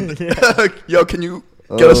 and then yo, can you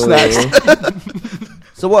get us snacks?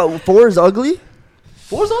 So what? 4 is ugly?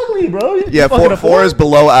 4's ugly, bro. You Yeah, fucking a four is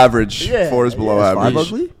below average. Yeah. 4 is below Is 5 average.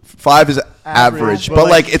 ugly? 5 is average, but but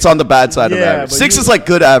like- like it's on the bad side of Yeah, average. but 6 you- is like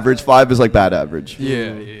good average. 5 is like bad average.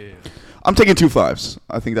 Yeah. I'm taking 2 5s.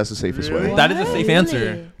 I think that's the safest way. That is a safe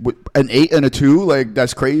answer. An 8 and a 2, like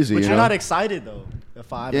that's crazy. But you you're know? not excited though. A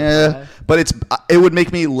 5. and a Yeah, 5. but it would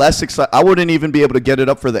make me less excited. I wouldn't even be able to get it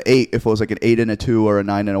up for the 8 if it was like an 8 and a 2 or a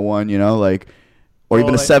 9 and a 1. You know, like. Or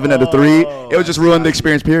even a like, 7 and a 3, oh, it would just ruin the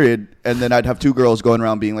experience. Period. And then I'd have 2 girls going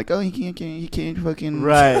around being like, "Oh, he can't fucking."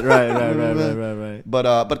 Right.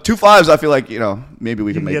 But 2 5s, I feel like maybe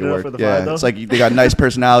we You can can make get it it up work. for the Yeah, 5 though? it's like they got nice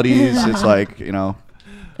personalities. It's like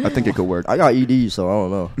I think it could work. I got ED, so I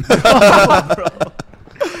don't know.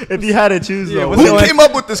 If you had to choose though, Who came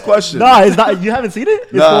up with this question? No, it's not. You haven't seen it.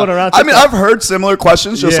 It's Nah. going around. I mean, TikTok. I've heard similar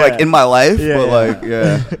questions just Yeah. like in my life, Yeah, but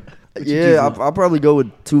yeah. like Yeah, I'll probably go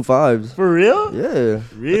with 2 5s. For real? Yeah.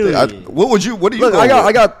 Really? what do you Look, go I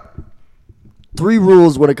with? got 3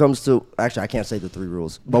 rules when it comes to. Actually, I can't say the 3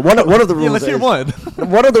 rules, but one of the rules. Yeah, let's hear is, one.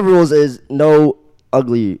 One of the rules is no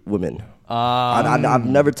ugly women. I've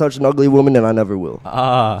never touched an ugly woman, and I never will.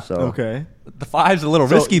 So Okay. The 5's a little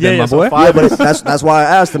So, risky yeah, then, yeah, my so boy. 5 yeah, but that's why I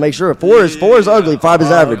asked to make sure. 4 is ugly, 5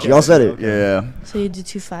 is average. okay, Y'all said it. Yeah. So you do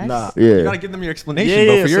 2 5s? Nah. You Yeah. gotta give them your explanation, Yeah,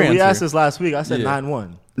 bro, yeah. for So your we answer. asked this last week. I said Yeah.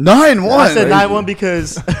 9-1. 9-1. I said 9-1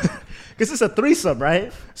 because it's a threesome,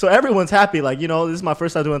 right? So everyone's happy. Like, this is my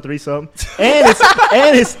first time doing a threesome, and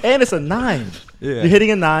it's a 9. Yeah. You're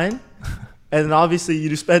hitting a 9, and then obviously you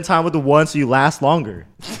just spend time with the 1, so you last longer.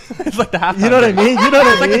 It's like the halftime. You know what I mean? like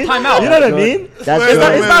the timeout. You know what I mean? That's It's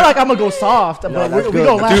good. not like I'm gonna go soft, but that's we good.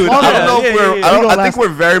 gonna last Dude, longer. I don't know if Yeah, we're. yeah, I, don't, yeah. I think we're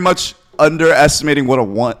very much underestimating what a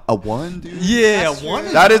 1, dude. Yeah, one.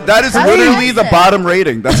 That is literally the bottom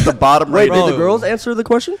rating. That's the bottom Wait, rating. did the girls answer the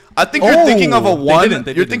question? I think you're thinking of a They 1. didn't,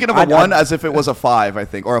 they You're didn't. thinking of a 1 as if it was a 5, I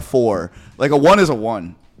think, or a 4. Like a 1 is a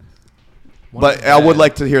 1. But I would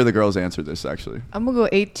like to hear the girls answer this actually. I'm gonna go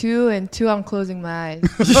 8-2 and 2. I'm closing my eyes.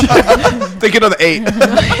 Thinking of the 8.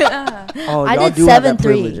 Oh, I y'all did do have that 7-3.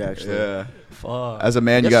 privilege, actually. Yeah. As a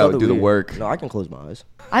man, you Yes, so gotta do the we. work. No, I can close my eyes.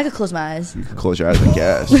 I could close my eyes. Close your eyes and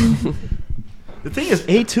gas. The thing is,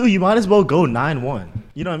 8-2, you might as well go 9-1.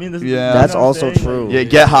 You know what I mean? Yeah. That's you know what I'm also saying? true. Yeah,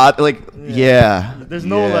 get hot. Like, yeah. There's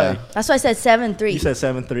no Yeah. like. That's why I said 7-3. You said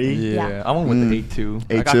 7-3. Yeah, Yeah. I went with the 8-2.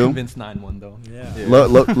 I got 8-2? convinced 9-1 though.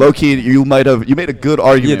 Yeah. Low key, you made a good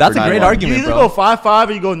argument. Yeah, that's for a great 9-1. argument. You either bro. go 5-5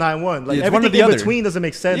 or you go 9-1. Like Yeah, it's one or everything the in other. between doesn't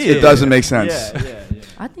make sense. Yeah. It doesn't make sense. Yeah.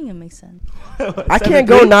 I think it makes sense. I can't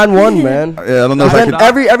go 9-1, man. Yeah, I don't know if I Then could.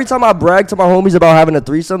 every time I brag to my homies about having a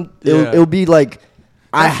threesome, Yeah. it'll be like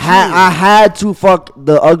I had to fuck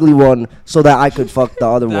the ugly one so that I could fuck the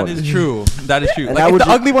other That one. is true. That is true. And Like that if would the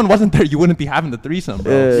ju- ugly one wasn't there, you wouldn't be having the threesome,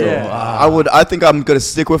 bro. Yeah. So, Yeah. I think I'm gonna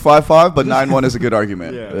stick with 5-5, but 9-1 is a good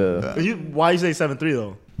argument. Yeah. Why you say 7-3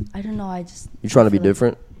 though? I don't know. I just. You trying to be feel like-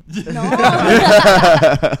 different? No.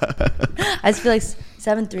 I just feel like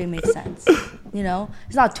 7-3 makes sense.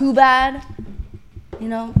 It's not too bad.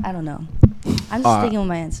 I don't know. I'm just sticking with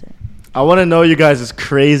my answer. I want to know you guys'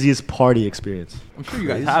 craziest party experience. I'm sure you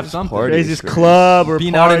guys have something. party. Craziest experience. club or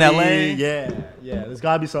Being out in party. LA? Yeah. There's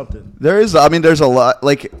gotta be something. There's a lot.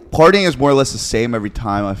 Like partying is more or less the same every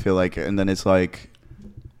time. I feel like, and then it's like,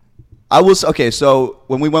 So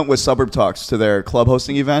when we went with Suburb Talks to their club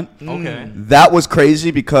hosting event, Okay. that was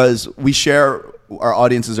crazy because we share. Our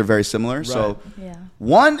audiences are very similar, so Yeah.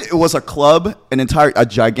 One, it was a club, a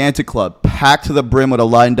gigantic club, packed to the brim with a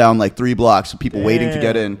line down like 3 blocks of people waiting to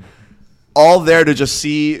get in. All there to just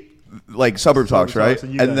see like Suburb Talks, right?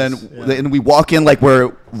 And then we walk in like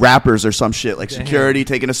we're rappers or some shit, like security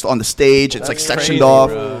taking us on the stage. It's like sectioned off.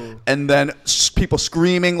 Bro. And then people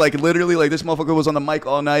screaming, like literally, like this motherfucker was on the mic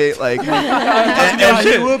all night, like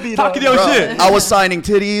talking your shit. I was signing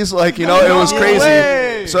titties, like it was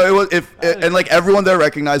crazy. So it was and like everyone there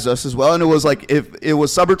recognized us as well, and it was like if it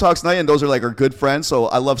was Suburb Talks night, and those are like our good friends. So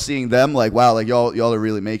I love seeing them, like wow, like y'all are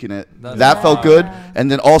really making it. That felt good,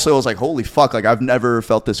 and then also it was like holy fuck, like I've never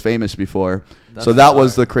felt this famous before. So that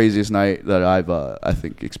was the craziest night that I've I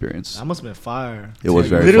think experienced. That must have been fire. It was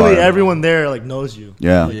very literally fire. everyone there like knows you.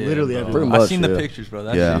 Yeah, like, literally everyone. I've seen the pictures, bro.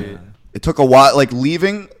 That shit. It took a while, like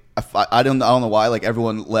leaving. I don't know why. Like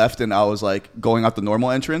everyone left, and I was like going out the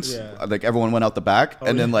normal entrance. Yeah. Like everyone went out the back,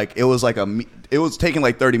 and then like it was like it was taking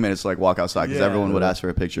like 30 minutes to like walk outside because everyone would ask for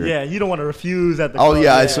a picture. Yeah, you don't want to refuse at the. Oh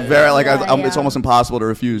yeah, it's very like it's almost impossible to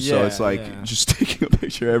refuse. So it's like just taking a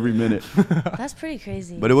picture every minute. That's pretty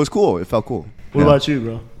crazy. But it was cool. It felt cool. What about you,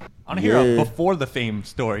 bro? I want to hear a before the fame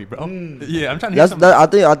story, bro. Yeah, I'm trying to hear something.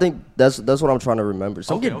 I think that's what I'm trying to remember.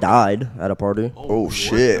 Some kid died at a party. Oh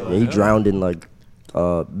shit! Yeah, he drowned in like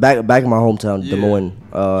back in my hometown, Des Moines.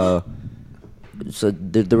 So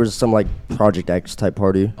there was some like Project X type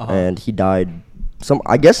party, and he died.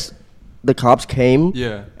 I guess the cops came,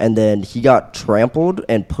 and then he got trampled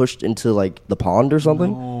and pushed into like the pond or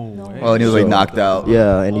something. Oh, and he was like knocked out.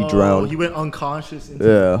 Yeah, and he drowned. He went unconscious.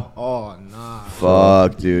 Oh nah.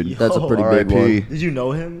 Fuck, dude. That's a pretty big one. Did you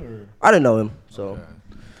know him? Or? I didn't know him, so.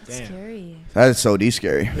 Damn. Scary. That is so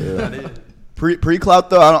scary. Yeah. Pre-clout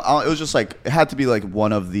though, I don't. It was just like it had to be like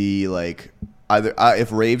one of the like either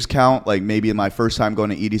if raves count, like maybe in my first time going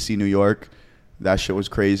to EDC New York, that shit was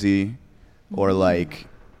crazy, or like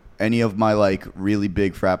any of my like really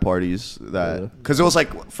big frat parties that because it was like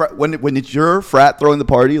when it's your frat throwing the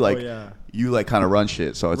party, like you like kind of run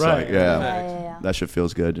shit, so it's like that shit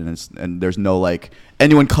feels good, and there's no like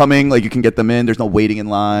anyone coming, like you can get them in. There's no waiting in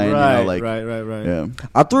line. Right, like, right. Yeah.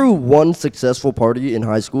 I threw one successful party in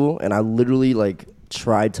high school, and I literally like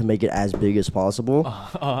tried to make it as big as possible.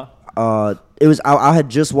 It was I had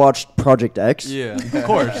just watched Project X. Yeah, of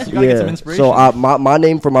course. You gotta get some inspiration. So my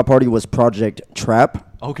name for my party was Project Trap.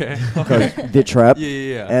 Okay. Viet Trap.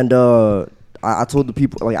 Yeah. And I told the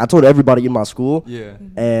people, like I told everybody in my school. Yeah.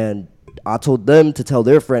 And I told them to tell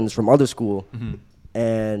their friends from other school.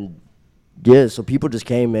 And so people just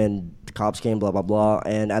came and the cops came, blah blah blah.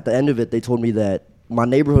 And at the end of it, they told me that my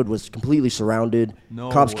neighborhood was completely surrounded.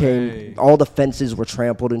 Cops came, all the fences were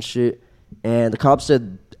trampled and shit. And the cops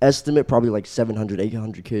said estimate probably like 700,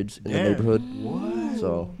 800 kids in the neighborhood. What?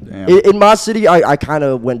 So in my city, I kind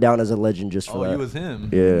of went down as a legend just for that. Oh, you was him.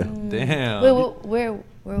 Yeah. Damn. Wait,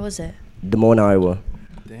 where was it? Des Moines, Iowa.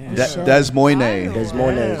 Damn. Des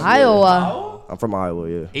Moines. Iowa. I'm from Iowa,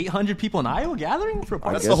 yeah. 800 people in Iowa gathering for a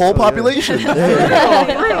party? That's the whole population.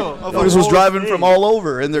 Motherfuckers was driving from all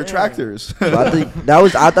over in their tractors. So I think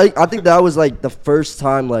that was like the first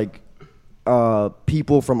time like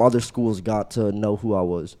people from other schools got to know who I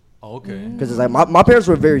was. Oh, okay. Because it's like my parents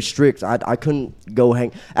were very strict. I couldn't go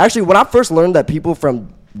hang. Actually, when I first learned that people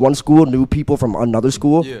from one school knew people from another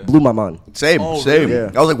school, blew my mind. Same. Really?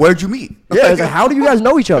 Yeah. I was like, where'd you meet? Yeah, I was like, how do you guys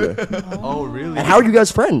know each other? Oh, really? And how are you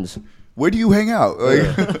guys friends? Where do you hang out?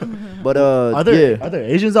 But are there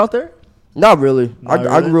Asians out there? Not really.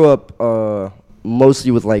 I grew up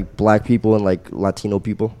mostly with like black people and like Latino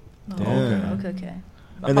people. Oh, Okay.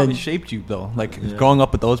 That probably shaped you though, like growing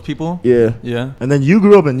up with those people. Yeah. And then you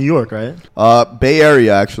grew up in New York, right? Bay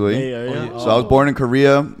Area actually. Bay Area. So I was born in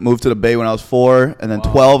Korea, moved to the Bay when I was 4, and then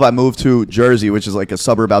 12 I moved to Jersey, which is like a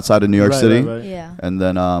suburb outside of New York City. Right. Yeah. And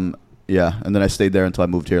then and then I stayed there until I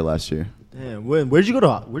moved here last year. Damn, where'd you go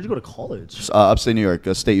to college? Upstate New York,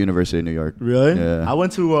 State University of New York. Really? Yeah. I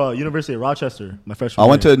went to University of Rochester my freshman year. I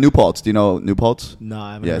went to New Paltz. Do you know New Paltz? No,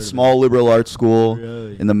 I haven't heard of small liberal arts school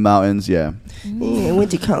Really? in the mountains. Yeah. I went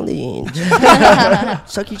to college.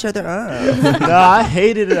 Suck each other up. No, I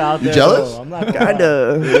hated it out there. You jealous? Though. I'm not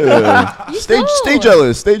Kinda. Stay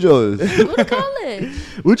jealous. Stay jealous. Go to college.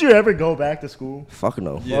 Would you ever go back to school? Fuck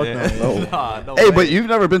no. Yeah. No. Hey, but you've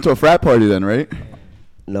never been to a frat party then, right?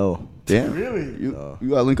 No. Damn. Really? You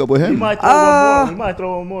gotta link up with him. We might throw one more. We might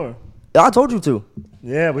throw one more. I told you to.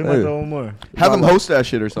 Yeah, we might throw one more. Have him host that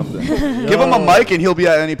shit or something. Give him a mic and he'll be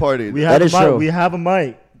at any party. We have That is a mic. true. We have a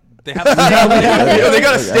mic. They have a They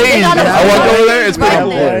got a stage. got a I walk stage over there. It's pretty right cool.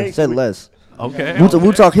 there. Yeah, said less. Okay.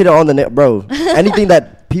 Wootak hit it on the net, bro. Anything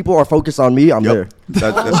that people are focused on me, I'm there.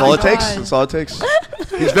 That's all it takes. That's all it takes.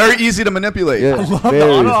 He's very easy to manipulate. Yeah, love the very.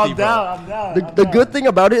 honesty, I'm bro. down. I'm down. The good thing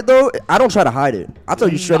about it though, I don't try to hide it. I tell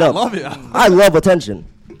you straight up. I love it. I love attention.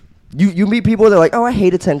 You meet people that are like, oh, I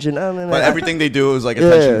hate attention. But everything they do is like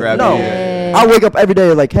attention grabbing. No, Yeah. I wake up every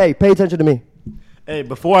day like, hey, pay attention to me. Hey,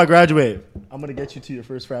 before I graduate, I'm gonna get you to your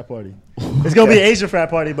first frat party. It's gonna be an Asian frat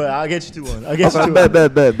party, but I'll get you to one. I'll get you to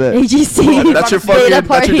Bet. AGC. That's your Beta that's your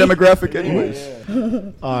party. demographic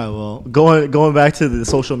anyways. All right, well, going back to the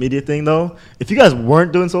social media thing though. If you guys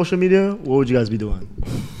weren't doing social media, what would you guys be doing?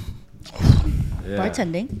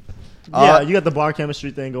 Bartending. Yeah, you got the bar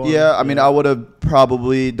chemistry thing going. Yeah, I mean, I would have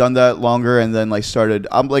probably done that longer and then like started.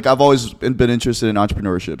 I've always been interested in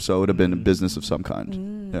entrepreneurship, so it would have been a business of some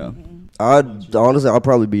kind. Yeah. I'd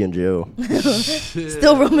probably be in jail.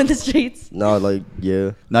 Still roaming the streets. No, like,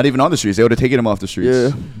 yeah. Not even on the streets. They would have taken him off the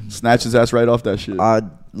streets. Yeah. Snatched his ass right off that shit. I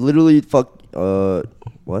literally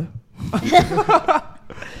what?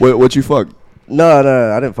 What you fuck? No,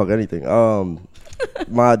 I didn't fuck anything.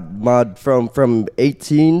 My from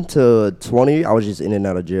 18 to 20, I was just in and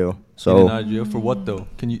out of jail. So In and out of jail for what though?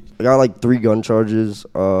 Can you? I got like 3 gun charges.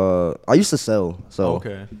 I used to sell. So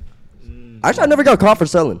Okay. actually, I never got caught for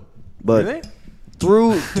selling. But Really?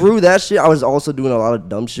 through that shit, I was also doing a lot of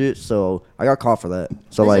dumb shit. So I got caught for that.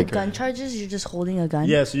 So Is it like, gun charges? You're just holding a gun.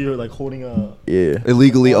 Yeah, so you're like holding a. yeah.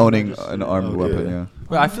 Illegally owning an armed weapon. Yeah.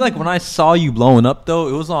 Wait, I feel like when I saw you blowing up though,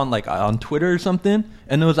 it was on like on Twitter or something,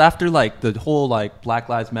 and it was after like the whole like Black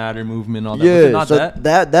Lives Matter movement, all that. Was it Yeah, not so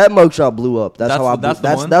that? that mugshot blew up. That's how I blew. That's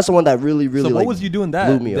the one? That's the one that really So what like, was you doing blew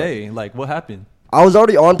that me up. day? Like what happened? I was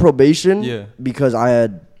already on probation. Yeah. Because I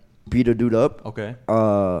had beat a dude up. Okay.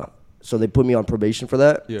 So they put me on probation for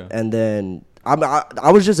that. Yeah. And then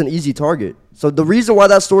I was just an easy target. So the reason why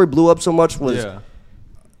that story blew up so much was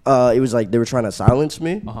Yeah. it was like they were trying to silence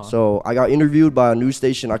me. Uh-huh. So I got interviewed by a news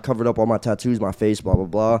station. I covered up all my tattoos, my face, blah blah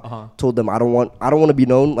blah. Uh-huh. Told them I don't want to be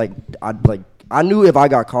known. I knew if I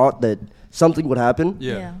got caught that something would happen.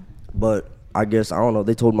 Yeah. But I guess I don't know.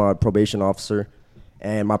 They told my probation officer,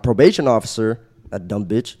 and my probation officer, that dumb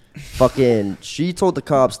bitch, she told the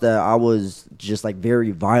cops that I was just like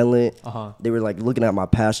very violent. Uh-huh. They were like looking at my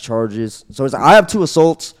past charges. So it's like, I have 2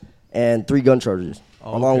 assaults and 3 gun charges,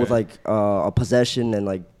 along with Okay. like a possession and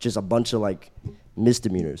like just a bunch of like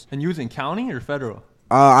misdemeanors. And you was in county or federal?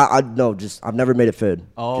 I've never made it fed.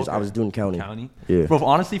 Oh, Just, I okay. was doing county. County. Yeah. Bro,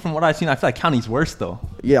 honestly, from what I've seen, I feel like county's worse though.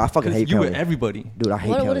 Yeah, I fucking 'Cause hate you county. with everybody. Dude, I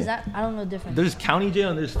hate county. What is that? I don't know the difference. There's county jail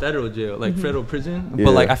and there's federal jail, like federal prison. Yeah.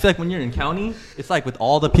 But like I feel like when you're in county, it's like with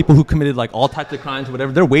all the people who committed like all types of crimes or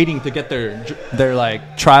whatever, they're waiting to get their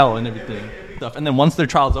like trial and everything stuff. And then once their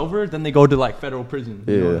trial's over, then they go to like federal prison.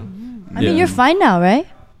 Yeah. You know? I mean, you're fine now, right?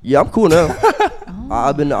 Yeah, I'm cool now.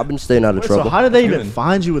 I've been staying out of Wait, trouble. so how did they even Good.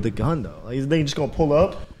 find you with a gun though? Like, is they just gonna pull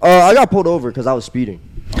up? I got pulled over because I was speeding.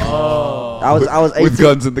 Oh. I was 18. With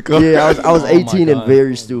guns in the car. Yeah, I was Oh my 18 and God.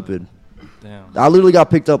 very stupid. Damn. I literally got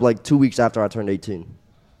picked up like 2 weeks after I turned 18.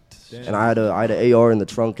 And I had an AR in the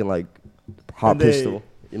trunk and like hot And pistol.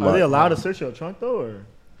 Are they allowed to search your trunk though, or?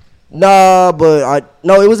 Nah, but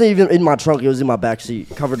it wasn't even in my trunk. It was in my back seat,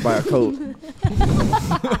 covered by a coat.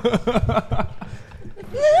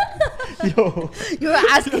 Yo, You were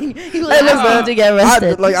asking. You were Hey, look, asking man, to get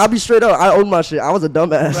arrested. I'll be straight up. I own my shit. I was a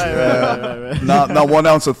dumbass. right. Not 1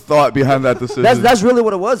 ounce of thought behind that decision. That's really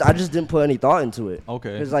what it was. I just didn't put any thought into it.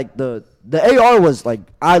 Okay. Because like the AR was like,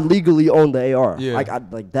 I legally owned the AR. Yeah.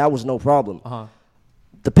 Like that was no problem. Uh-huh.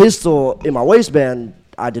 The pistol in my waistband,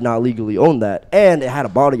 I did not legally own that, and it had a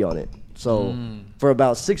body on it. So for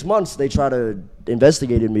about 6 months, they tried to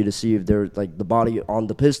investigate me to see if the body on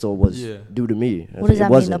the pistol was due to me. What does It that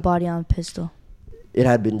mean? wasn't. The body on a pistol. It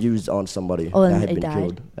had been used on somebody Oh, that and had it been died?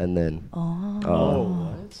 killed, and then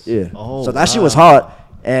What? yeah. Oh, So that shit was hot,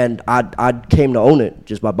 and I came to own it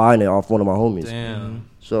just by buying it off one of my homies. Damn.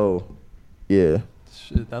 So yeah.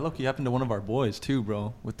 Shit, that low-key happened to one of our boys too,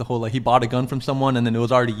 bro. With the whole like he bought a gun from someone and then it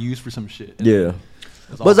was already used for some shit. And Yeah. it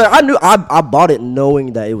was But it's like, I knew I bought it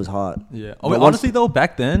knowing that it was hot. Yeah. But Oh, wait, once- honestly though,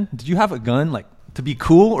 back then, did you have a gun like to be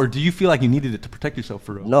cool, or do you feel like you needed it to protect yourself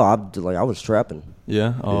for real? No, I was trapping.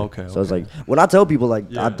 Yeah. Oh, okay. So it's like when I tell people like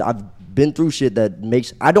Yeah. I've been through shit that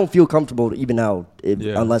makes I don't feel comfortable even now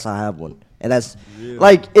Yeah. unless I have one, and that's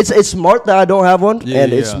like it's smart that I don't have one, Yeah,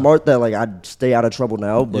 and it's yeah. smart that like I stay out of trouble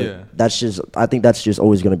now. But Yeah. I think that's just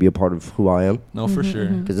always gonna be a part of who I am, No, for sure.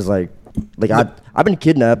 because it's like I've been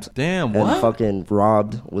kidnapped Damn. and What? fucking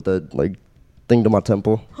robbed with a like thing to my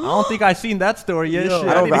temple. I don't think I seen that story yet. Shit,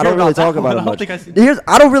 I don't need to hear really that talk one. about it I don't much. think I seen.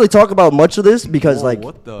 I don't really talk about much of this because Whoa, like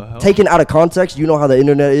what the hell? taken out of context, you know how the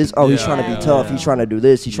internet is. Oh, he's Yeah. trying to be Yeah. tough. Yeah. He's trying to do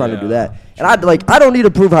this. He's trying to do Yeah. that. And I don't need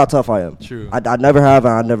to prove how tough I am. True. I never have,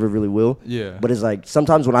 and I never really will. Yeah. But it's like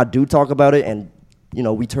sometimes when I do talk about it, and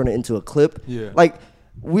we turn it into a clip. Yeah. Like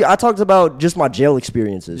I talked about just my jail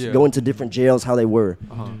experiences, going to different jails, how they were.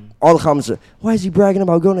 All the comments are, why is he bragging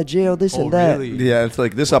about going to jail, this and that? Really? Yeah, it's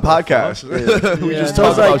like, this is a podcast. We just So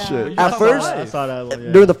talk it's like, about shit. at first, I saw that one,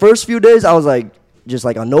 yeah. during the first few days, I was like, just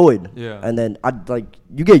like annoyed. Yeah. And then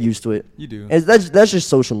you get used to it. You do. And that's just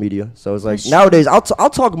social media. So it's like nowadays I'll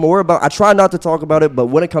talk more about. I try not to talk about it, but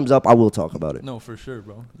when it comes up, I will talk about it. No, for sure,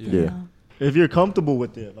 bro. Yeah. If you're comfortable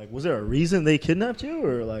with it, like, was there a reason they kidnapped you,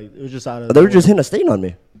 or like it was just out of? They were just hitting a stain on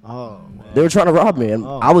me. Oh, man. They were trying to rob me, and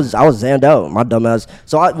I was zanned out. My dumb ass.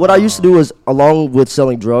 So what I used to do was, along with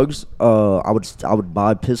selling drugs, I would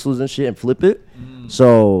buy pistols and shit and flip it.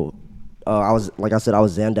 So I was, like I said, I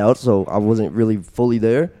was zanned out, so I wasn't really fully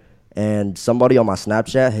there. And somebody on my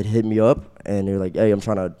Snapchat had hit me up, and they're like, "Hey, I'm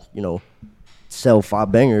trying to, sell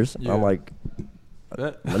 5 bangers." Yeah. I'm like,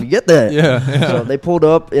 Bet. let me get that. Yeah. So they pulled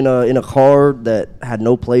up in a car that had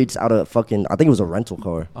no plates, out of fucking, I think it was a rental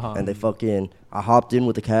car. And I hopped in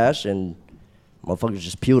with the cash, and motherfuckers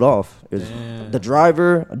just peeled off. It was the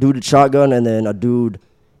driver, a dude with shotgun, and then a dude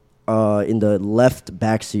in the left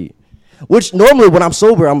back seat. Which normally when I'm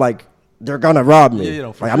sober, I'm like, they're gonna rob me.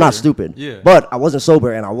 I'm not stupid. Yeah. But I wasn't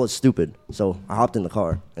sober, and I was stupid. So I hopped in the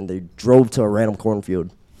car, and they drove to a random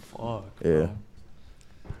cornfield. Fuck. Yeah. Bro.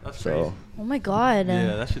 That's crazy. Oh my god.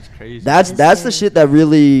 Yeah, that shit's crazy. That's That is the scary. shit that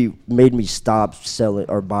really made me stop selling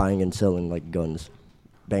or buying and selling like guns,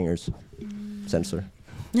 bangers, sensor.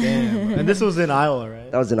 Damn. And this was in Iowa,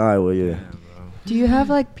 right? That was in Iowa, yeah. Do you have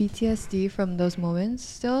like PTSD from those moments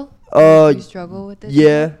still? Uh, You struggle with it?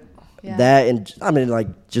 Yeah, Yeah. that and I mean like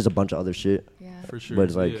just a bunch of other shit. Yeah. for sure. But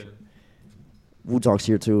it's like Wootak's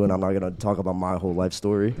here too, and I'm not gonna talk about my whole life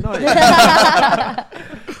story. No, yeah.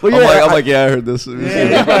 But I'm like, yeah, I heard this.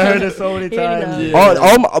 Yeah, I heard it so many Here you times. go.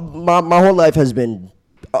 all my whole life has been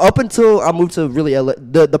up until I moved to really LA.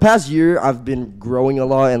 The past year I've been growing a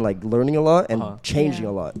lot and like learning a lot and changing Yeah.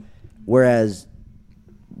 a lot. Whereas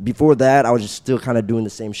before that I was just still kind of doing the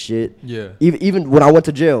same shit. Yeah. Even when I went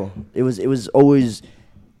to jail, it was always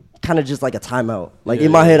kind of just like a timeout. Like Yeah,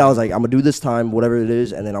 in my yeah. head I was like, I'm gonna do this time, whatever it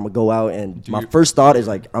is, and then I'm gonna go out and Do my your- first thought is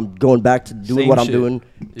like I'm going back to doing Same what I'm shit. doing,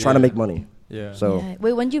 trying to Yeah. make money. Yeah. So Yeah.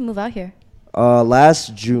 Wait, when did you move out here?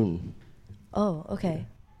 last June. Oh, okay.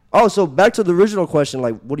 Oh, so back to the original question,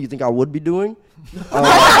 like, what do you think I would be doing? I'm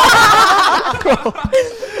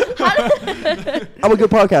a good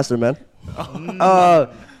podcaster, man.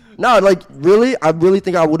 No, like, really, I really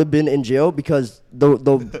think I would have been in jail because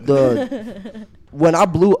the when I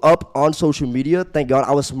blew up on social media, thank God,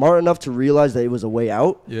 I was smart enough to realize that it was a way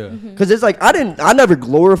out. Yeah. Because it's like, I never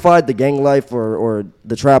glorified the gang life or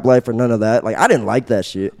the trap life or none of that. Like, I didn't like that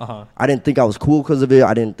shit. I didn't think I was cool because of it.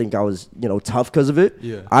 I didn't think I was, tough because of it.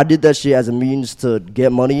 Yeah. I did that shit as a means to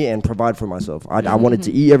get money and provide for myself. I wanted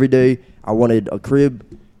to eat every day. I wanted a crib.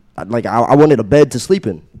 I wanted a bed to sleep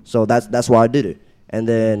in. So that's why I did it. And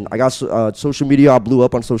then I got social media. I blew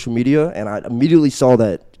up on social media, and I immediately saw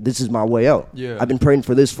that this is my way out. Yeah. I've been praying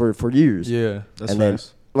for this for years. Yeah. That's and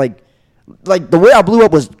nice. then, like the way I blew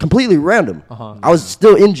up was completely random. I was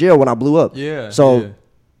still in jail when I blew up. Yeah. So yeah.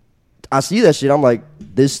 I see that shit. I'm like,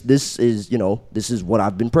 this is this is what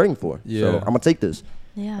I've been praying for. Yeah. So I'm gonna take this.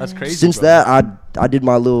 Yeah. That's yeah. crazy. Since bro. that, I did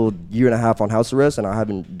my little 1.5 years on house arrest, and I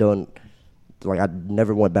haven't done I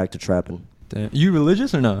never went back to trapping. Damn. You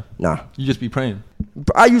religious or no? Nah. You just be praying.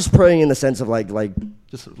 I use praying in the sense of like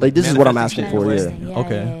Just this is what I'm manifesting asking shit. for. Manifesting, Yeah. yeah,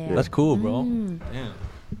 Okay. yeah, yeah. That's cool, bro. Mm. Damn.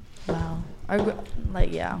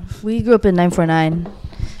 Wow. We grew up in 949,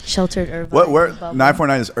 sheltered Irvine. Where bubble.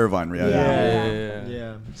 949 is Irvine, yeah. Yeah.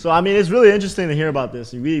 Yeah. So I mean, it's really interesting to hear about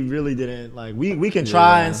this. We really didn't we can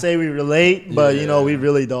try and say we relate, but we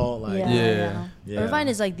really don't like. Yeah. Yeah. Irvine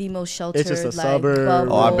is like the most sheltered. It's just a like, suburb.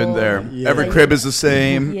 bubble. Oh, I've been there. Yeah. Every crib is the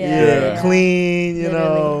same. Yeah. Clean,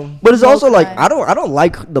 Literally. But it's also like Smoke I don't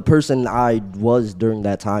like the person I was during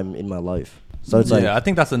that time in my life. So it's like I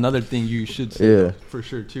think that's another thing you should say Yeah. for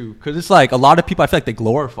sure too, because it's like a lot of people I feel like they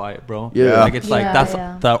glorify it, bro. Yeah. like it's like Yeah, that's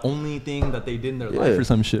yeah. the only thing that they did in their life or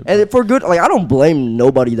some shit. and for good, like I don't blame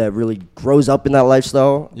nobody that really grows up in that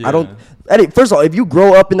lifestyle. Yeah. I don't. First of all, if you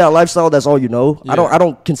grow up in that lifestyle, that's all you know. Yeah. I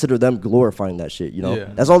don't consider them glorifying that shit. Yeah.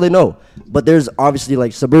 That's all they know. But there's obviously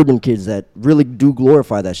like suburban kids that really do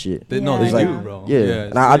glorify that shit. They know Yeah, they yeah. do, bro. Yeah, it's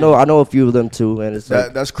and I crazy. know a few of them too, and it's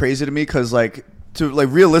like That's crazy to me because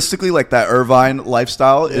realistically, like that Irvine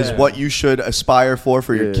lifestyle is Yeah. what you should aspire for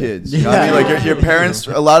your Yeah. kids. You know what I mean? Like your parents,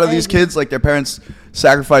 a lot of these kids, like their parents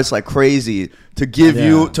sacrifice like crazy to give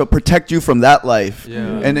you, to protect you from that life. Yeah.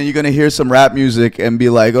 And then you're going to hear some rap music and be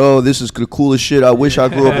like, oh, this is the coolest shit. I wish I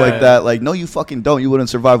grew up like that. Like, no, you fucking don't. You wouldn't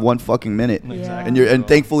survive one fucking minute. Exactly. And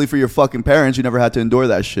thankfully for your fucking parents, you never had to endure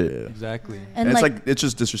that shit. Exactly. And it's like, it's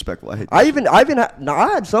just disrespectful. I hate that. I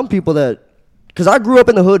had some people that, because I grew up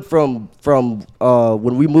in the hood from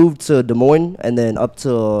when we moved to Des Moines and then up to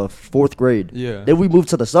 4th grade. Yeah. Then we moved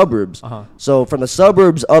to the suburbs. Uh-huh. So from the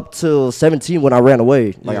suburbs up till 17 when I ran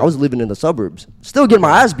away, like I was living in the suburbs. Still getting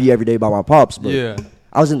my ass beat every day by my pops, but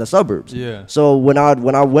I was in the suburbs. Yeah. So when I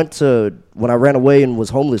ran away and was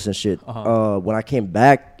homeless and shit, when I came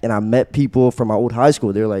back and I met people from my old high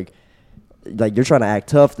school, they're like you're trying to act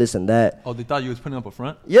tough, this and that. Oh, they thought you was putting up a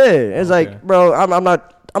front? Yeah, it's like, bro, I'm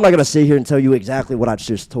not gonna sit here and tell you exactly what I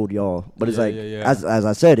just told y'all, but it's as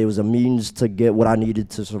I said, it was a means to get what I needed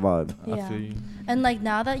to survive. Yeah. I feel you. And like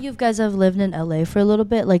now that you guys have lived in LA for a little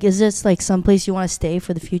bit, like is this like someplace you want to stay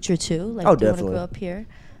for the future too? Like, oh, do you want to definitely. grow up here?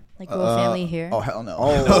 Like grow a family here? Oh, hell no.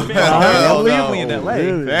 Family in LA.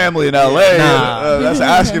 Family in LA. That's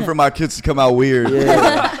asking for my kids to come out weird.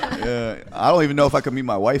 Yeah. I don't even know if I could meet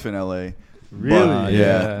my wife in LA. Really?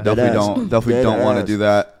 Yeah. Definitely don't want to do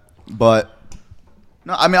that. But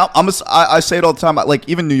no, I mean, I say it all the time. Like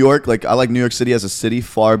even New York, like I like New York City as a city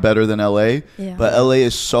far better than LA. Yeah. But LA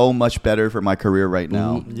is so much better for my career right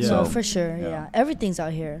now. Yeah. So For sure, yeah. Everything's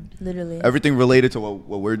out here, literally. everything related to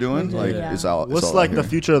what we're doing, like Yeah. is out. What's it's all like out the here.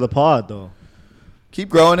 future of the pod though? Keep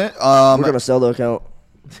growing it. We're gonna sell the account.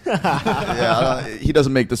 He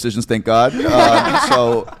doesn't make decisions, thank God.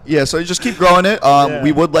 So you just keep growing it.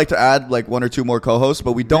 We would like to add like 1 or 2 more co-hosts,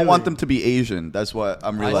 but we don't want them to be Asian. That's what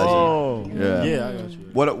I'm realizing. Oh, Yeah. I got you.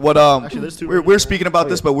 What Actually, there's 2 we're speaking about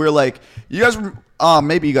this, but we're like, you guys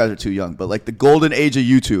maybe you guys are too young, but like the golden age of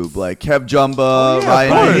YouTube, like Kev Jumba,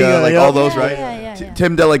 Ryan Higa, like all those, right? Yeah.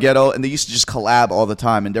 Tim DeLaGhetto, and they used to just collab all the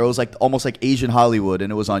time, and there was like almost like Asian Hollywood,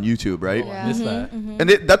 and it was on YouTube, right? Yeah. Miss that. And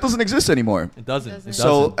that doesn't exist anymore. It doesn't.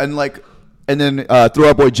 So and then through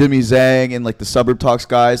our boy Jimmy Zhang and like the Suburb Talks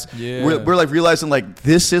guys, we're like realizing like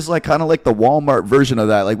this is like kind of like the Walmart version of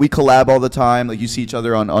that. Like we collab all the time, like you see each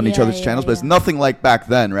other on each other's channels, but it's nothing like back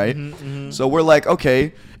then, right? So we're like,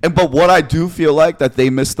 okay, but what I do feel like that they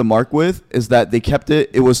missed the mark with is that they kept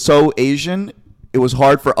it was so Asian, it was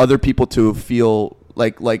hard for other people to feel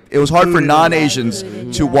like it was hard for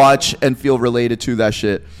non-Asians to watch and feel related to that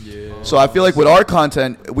shit. So I feel like with our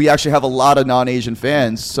content, we actually have a lot of non-Asian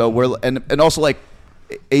fans. So we're and also like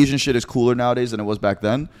Asian shit is cooler nowadays than it was back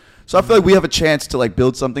then. So I feel like we have a chance to like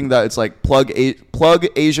build something that it's like plug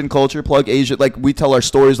Asian culture, plug Asian, like we tell our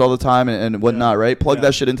stories all the time and whatnot, right? Plug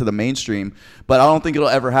that shit into the mainstream. But I don't think it'll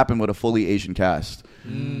ever happen with a fully Asian cast.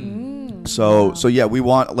 So yeah, we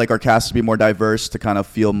want like our cast to be more diverse, to kind of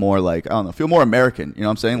feel more like, I don't know, feel more American. You know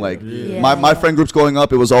what I'm saying? Like my friend groups growing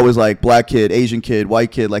up, it was always like black kid, Asian kid,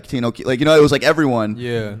 white kid, Latino kid, like, you know, it was like everyone.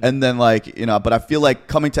 Yeah. And then like, you know, but I feel like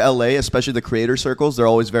coming to LA, especially the creator circles, they're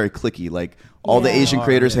always very cliquey. Like all the Asian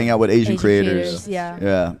creators hang out with Asian creators.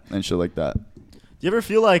 Yeah. And shit like that. Do you ever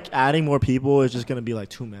feel like adding more people is just gonna be like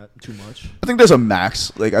too much? I think there's a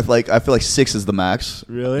max. Like I feel like 6 is the max.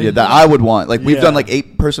 Really? Yeah, that I would want. Like we've done like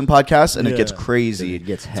 8-person podcasts, and it gets crazy. It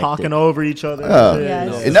gets hectic. Talking over each other.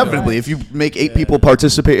 Inevitably, if you make 8 people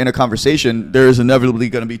participate in a conversation, there is inevitably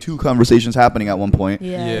going to be 2 conversations happening at one point.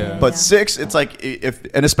 But 6, it's like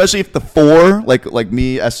and especially if the 4, like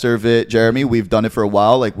me, Esther, Vit, Jeremy, we've done it for a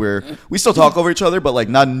while. Like we still talk over each other, but like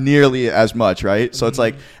not nearly as much, right? So it's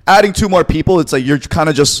like adding 2 more people. It's like you're kind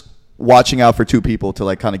of just watching out for 2 people to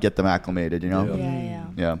like kind of get them acclimated, you know?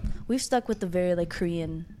 Yeah. We've stuck with the very like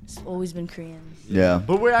Korean. It's always been Korean. Yeah.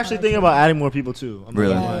 But we're actually thinking about adding more people too.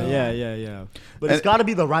 Really? Yeah. But it's got to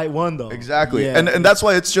be the right one though. Exactly. And that's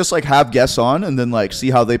why it's just like have guests on and then like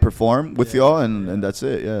see how they perform with y'all and that's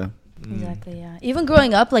it. Yeah. Exactly. Yeah. Even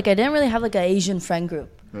growing up, like I didn't really have like an Asian friend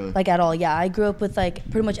group. Really? Like at all. Yeah, I grew up with like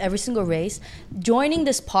pretty much every single race. Joining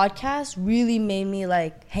this podcast really made me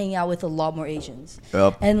like hang out with a lot more Asians.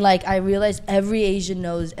 Yep. And like I realized every Asian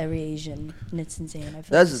knows every Asian, and it's insane. I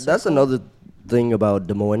feel That's another thing about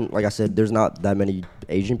Des Moines. Like I said, there's not that many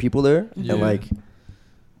Asian people there, and like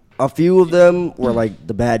a few of them were like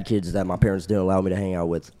the bad kids that my parents didn't allow me to hang out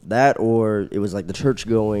with. That, or it was like the church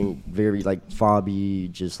going, very like fobby,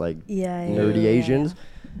 just like nerdy Asians.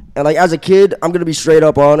 And like as a kid, I'm gonna be straight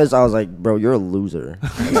up honest. I was like, bro, you're a loser.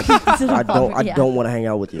 Like, I don't want to hang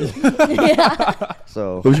out with you.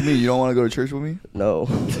 So What do you mean? You don't want to go to church with me? no.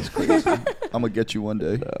 That's crazy. I'm gonna get you one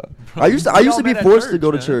day. I used to be forced to go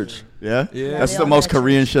to church. Yeah? Yeah. That's they the all most met at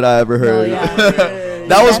Korean shit I ever heard.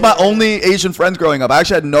 That was my only Asian friends growing up. I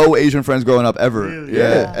actually had no Asian friends growing up ever. Really?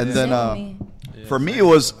 Yeah. And Same then with me. For me, it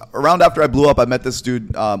was around after I blew up. I met this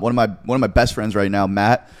dude, one of my best friends right now,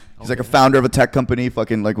 Matt. He's like a founder of a tech company,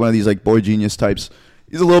 fucking like one of these like boy genius types.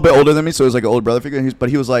 He's a little bit older than me, so he's like an older brother figure. But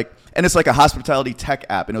he was like, and it's like a hospitality tech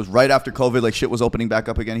app. And it was right after COVID, like shit was opening back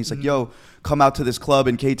up again. He's like, yo, come out to this club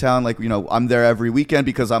in K-Town. Like, you know, I'm there every weekend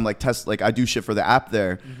because I'm like I do shit for the app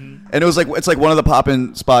there. And it was like, it's like one of the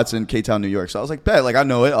poppin' spots in K-Town, New York. So I was like, bet, like I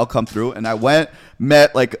know it. I'll come through. And I went,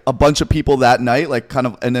 met like a bunch of people that night, like kind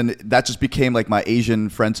of, and then that just became like my Asian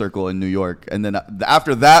friend circle in New York. And then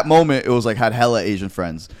after that moment, it was like had hella Asian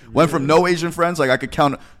friends. Went from no Asian friends, like I could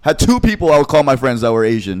count, had 2 people I would call my friends that were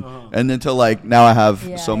Asian. And then to like now I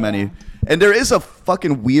have so many. And there is a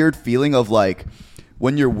fucking weird feeling of like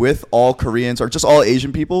when you're with all Koreans or just all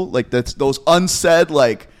Asian people, like that's those unsaid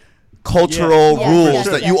like cultural rules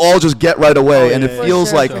that you all just get right away, and it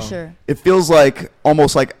feels like it feels like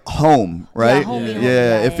almost like home, right?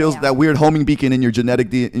 It feels that weird homing beacon in your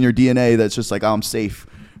in your DNA that's just like, oh, I'm safe.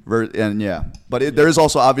 And but there is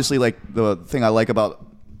also obviously like the thing I like about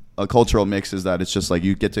a cultural mix is that it's just like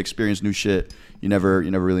you get to experience new shit you never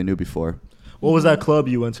really knew before. What was that club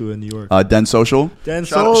you went to in New York? Den Social.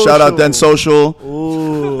 Shout out Den Social.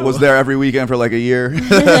 Ooh. Was there every weekend for like a year.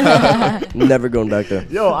 Never going back there.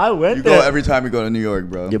 Yo, I went you there. go every time you go to New York,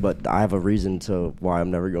 bro. Yeah, but I have a reason to why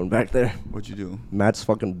I'm never going back there. What'd you do? Matt's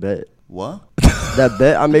fucking bet. What? That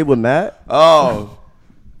bet I made with Matt. Oh.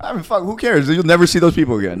 I mean, fuck, who cares? You'll never see those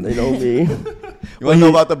people again. They know me. You want to know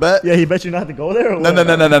about the bet? Yeah, he bet you not to go there? Or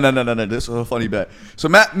No. This is a funny bet. So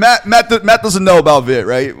Matt doesn't know about Viet,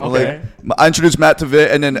 right? Okay. Like, I introduced Matt to Viet,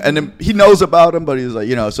 and then he knows about him, but he's like,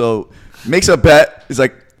 you know, so makes a bet. He's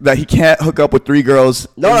like, that he can't hook up with 3 girls.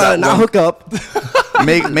 No, not hook up.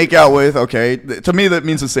 Make out with, okay. To me, that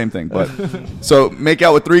means the same thing. But so make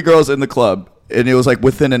out with 3 girls in the club, and it was like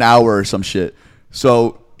within an hour or some shit.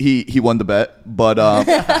 So he won the bet, but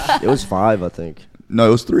it was 5, I think. No,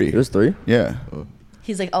 it was 3. It was 3? Yeah.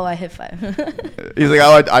 He's like, oh, I hit 5. He's like,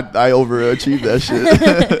 oh, I overachieved that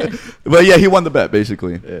shit. But yeah, he won the bet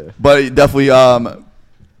basically. Yeah. But he definitely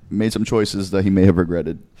made some choices that he may have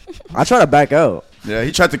regretted. I tried to back out. Yeah,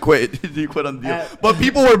 he tried to quit. He quit on the deal. But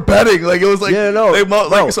people were betting. Like, it was like,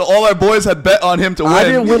 so all our boys had bet on him to win. I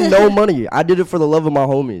didn't win no money. I did it for the love of my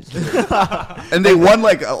homies. And they won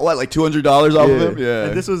like $200 off of him? Yeah.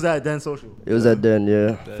 And this was at Den Social. It was at Den,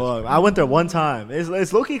 yeah. Fuck, I went there one time.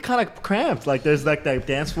 It's low-key kind of cramped. Like, there's like that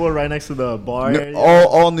dance floor right next to the bar.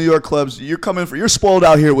 All New York clubs, you're spoiled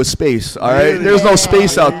out here with space, all right? Really? There's no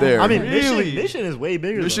space out there. I mean, Mission is way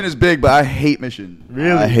bigger. Mission is big, but I hate Mission.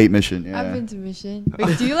 Really? I hate Mission, yeah. I've been to Mission.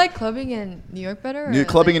 Wait, do you like clubbing in New York better?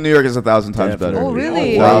 Clubbing in New York is 1,000 times better. Oh,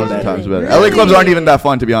 really? 1,000 times better. Really? LA clubs aren't even that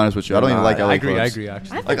fun, to be honest with you. I don't even like LA clubs. I agree,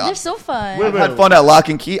 actually. I think they're so fun. I've had fun at Lock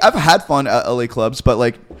and Key. I've had fun at LA clubs, but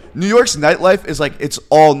like New York's nightlife is like, it's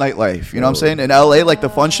all nightlife. You know what I'm saying? In LA, like the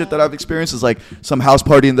fun shit that I've experienced is like some house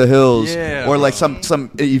party in the hills, or like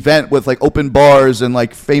some event with like open bars and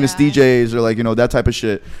like famous DJs or like, you know, that type of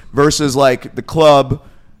shit. Versus like the club.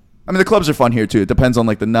 I mean, the clubs are fun here too. It depends on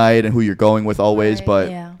like the night and who you're going with always. Right,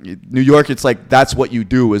 but New York, it's like that's what you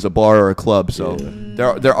do is a bar or a club. So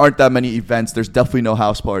there aren't that many events. There's definitely no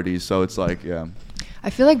house parties. So it's like, I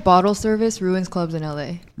feel like bottle service ruins clubs in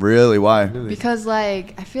LA. Really? Why? Because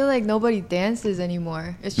like I feel like nobody dances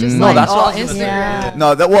anymore. It's just No, like that's all what I was gonna Instagram. say.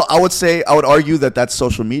 No, I would argue that that's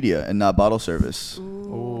social media and not bottle service. Yeah, You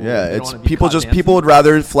don't it's wanna be people caught just dancing? people would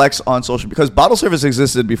rather flex on social because bottle service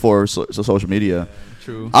existed before social media.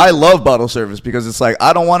 True. I love bottle service because it's like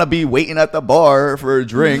I don't want to be waiting at the bar for a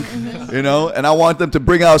drink, you know, and I want them to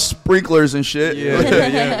bring out sprinklers and shit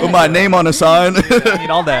with my name on a sign. I need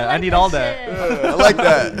all that. I like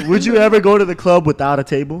that. Would you ever go to the club without a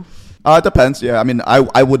table? It depends. Yeah, I mean,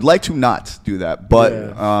 I would like to not do that, but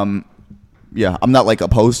I'm not like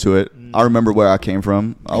opposed to it. I remember where I came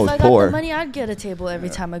from. I was if I poor. got the money, I'd get a table every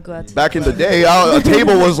time I go out to Back in the day, a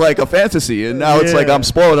table was like a fantasy, and now it's like I'm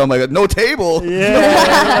spoiled. I'm like, no table.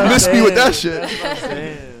 Yeah. Miss me with that shit.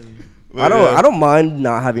 I don't mind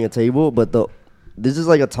not having a table, but this is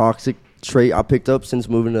like a toxic trait I picked up since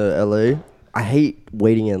moving to LA. I hate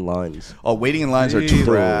waiting in lines. Oh, waiting in lines are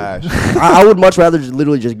trash. I would much rather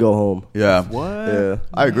literally just go home. Yeah. What? Yeah.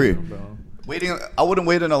 I agree. I wouldn't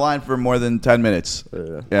wait in a line for more than 10 minutes.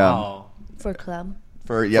 Yeah. Wow. for a club.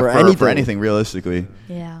 For anything. anything realistically.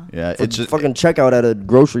 Yeah. Yeah, it's just Fucking checkout at a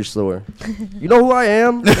grocery store. You know who I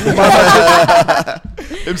am?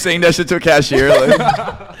 him saying that shit to a cashier. Like,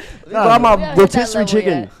 Buy my Yeah, rotisserie that level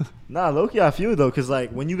chicken. yet. Nah, low-key, I feel though, because like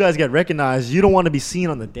when you guys get recognized, you don't want to be seen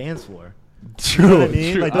on the dance floor. You know what I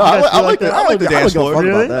mean? Like, No, I like the dance floor.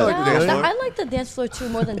 Really? I like the dance floor. I like the dance floor too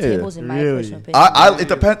more than tables in my really. personal opinion. It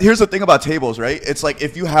depends. Here's the thing about tables, right? It's like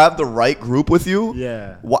if you have the right group with you,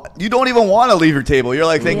 you don't even want to leave your table. You're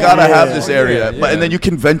like, thank God I have this area. But and then you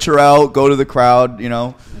can venture out, go to the crowd, you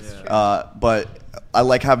know. But I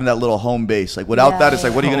like having that little home base. Like without that, it's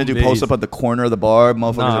like, what are you gonna do? Post up at the corner of the bar?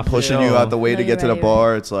 Motherfuckers are pushing you out the way to get to the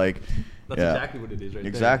bar. It's like. That's exactly what it is right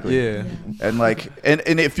exactly. there. Yeah. And like and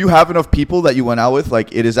if you have enough people that you went out with,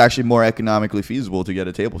 like it is actually more economically feasible to get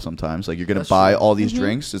a table sometimes. Like you're gonna buy all these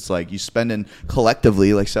drinks. It's like you spending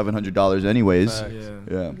collectively like $700 anyways.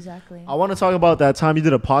 Yeah. Exactly. I want to talk about that time you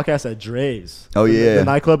did a podcast at Dre's. Oh yeah. The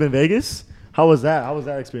nightclub in Vegas. How was that? How was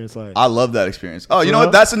that experience like? I love that experience. Oh, you know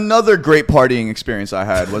what? That's another great partying experience I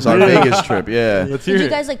had was our Vegas trip. Yeah. Did you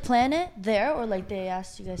guys like plan it there or like they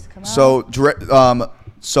asked you guys to come out?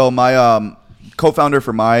 So my co-founder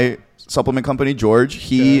for my supplement company, George,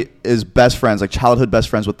 he is best friends, like childhood best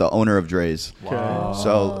friends with the owner of Dre's. Wow.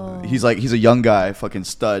 So he's a young guy, fucking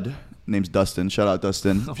stud. Name's Dustin. Shout out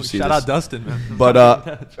Dustin. Shout out Dustin, man.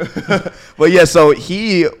 But yeah, so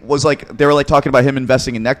he was like, they were like talking about him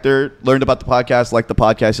investing in Nectar, learned about the podcast, liked the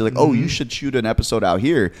podcast. He's like, oh, you should shoot an episode out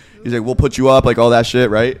here. He's like, we'll put you up, like all that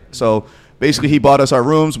shit, right? So basically he bought us our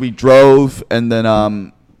rooms, we drove, and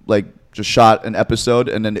then just shot an episode.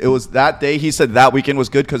 And then it was that day, he said that weekend was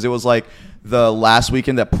good because it was like the last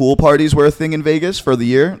weekend that pool parties were a thing in Vegas for the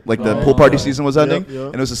year. Like the pool party season was ending.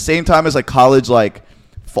 And it was the same time as like college, like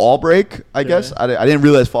fall break, I guess. I didn't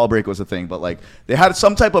realize fall break was a thing, but like they had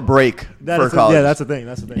some type of break for college. Yeah, that's the thing.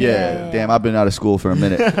 Yeah. Damn, I've been out of school for a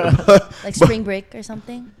minute. Like spring break or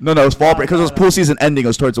something? No, it was fall break because it was pool season ending. It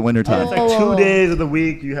was towards the winter time. It's like 2 days of the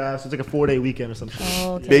week you have, so it's like a 4-day weekend or something.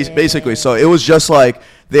 Oh, okay. Basically, so it was just like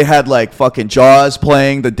they had like fucking Jaws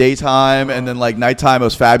playing the daytime, and then like nighttime it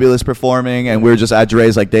was Fabulous performing, and we were just at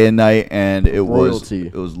Dre's like day and night, and it was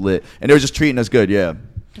lit, and they were just treating us good. Yeah.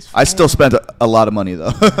 I still spent a lot of money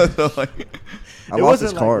though. So, like, I lost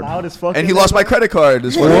his card. Loud as fuck and he lost my credit card.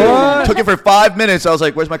 Took it for 5 minutes. I was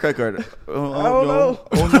like, "Where's my credit card?" Oh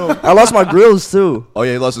no! I lost my grills too. Oh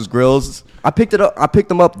yeah, he lost his grills. I picked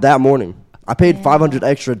them up that morning. I paid $500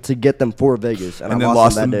 extra to get them for Vegas, and then I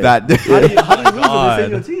lost them that day. How do you lose them? They say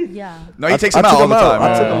your teeth. Yeah. No, he takes them out all the time.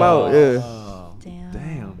 I took them out. Yeah.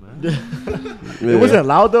 Damn, man. It wasn't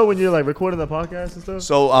loud though when you're like recording the podcast and stuff.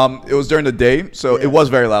 So it was during the day, so it was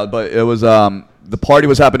very loud, but it was the party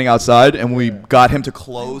was happening outside, and we got him to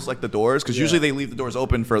close like the doors because usually they leave the doors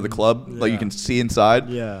open for the club, like you can see inside.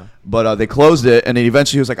 Yeah. But they closed it, and then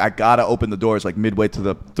eventually he was like, "I gotta open the doors like midway through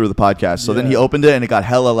the podcast." So then he opened it, and it got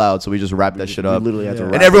hella loud. So we just wrapped that shit up. Literally had to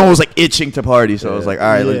wrap and everyone was like itching to party. So I was like, "All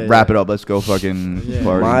right, let's wrap it up. Let's go fucking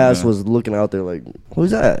party." My ass was looking out there like,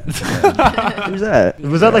 "Who's that? Who's that?"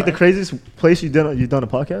 Was that like the craziest place you've done a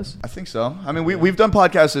podcast? I think so. I mean, we've done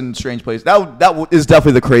podcasts in strange places. That is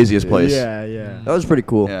definitely the craziest place. Yeah. That was pretty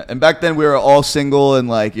cool. Yeah, and back then we were all single and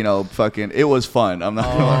like fucking. It was fun. I'm not.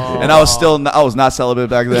 Gonna lie. And I was not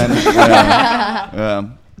celibate back then.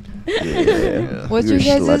 What's your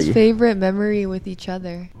guys' favorite memory with each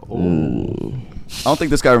other? I don't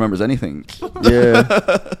think this guy remembers anything. Yeah,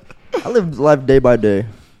 I live life day by day.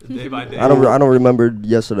 Day by day. I don't remember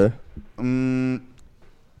yesterday. I'm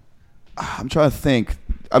trying to think.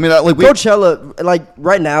 I mean, Coachella, like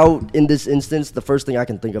right now in this instance, the first thing I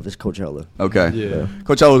can think of is Coachella. Okay. Yeah.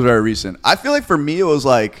 Coachella was very recent. I feel like for me it was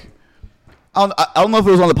like I don't know if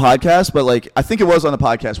it was on the podcast, but like I think it was on the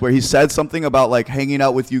podcast where he said something about like hanging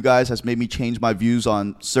out with you guys has made me change my views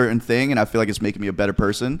on certain thing, and I feel like it's making me a better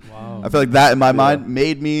person. Wow. I feel like that in my mind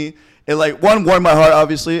made me. It like warmed my heart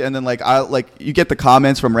obviously, and then like you get the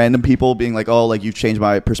comments from random people being like, oh, like you've changed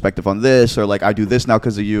my perspective on this, or like I do this now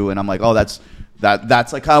because of you, and I'm like, oh, that's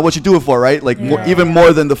like kind of what you do it for, right? Like even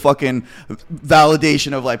more than the fucking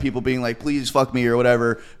validation of like people being like, please fuck me or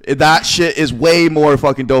whatever. That shit is way more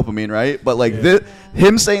fucking dopamine, right? But like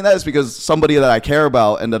him saying that is because somebody that I care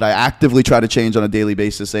about and that I actively try to change on a daily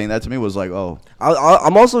basis saying that to me was like, oh.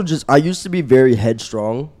 I'm also I used to be very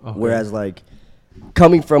headstrong, whereas like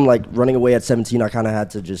coming from like running away at 17, I kind of had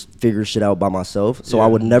to just figure shit out by myself. So I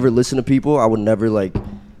would never listen to people. I would never like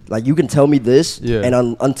you can tell me this,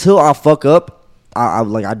 and until I fuck up,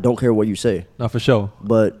 I don't care what you say. No, for sure.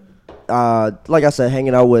 But like I said,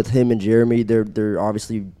 hanging out with him and Jeremy, they're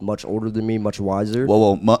obviously much older than me, much wiser.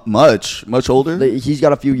 Whoa, much older? He's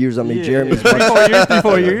got a few years on me. Jeremy's much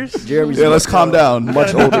 4 years. Jeremy's let's calm down.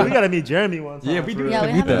 Much older. We gotta meet Jeremy once. Yeah, we do. Yeah,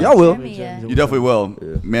 we haven't Y'all will. Jeremy yet. You definitely will.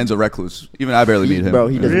 Yeah. Man's a recluse. Even I barely meet him. Bro,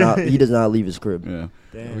 he does not leave his crib. Yeah.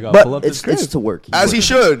 We gotta pull up But this crib. it's to work. As he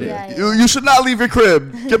should. Yeah. You should not leave your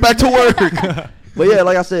crib. Get back to work. But yeah,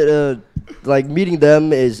 like I said, like meeting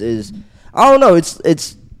them is I don't know.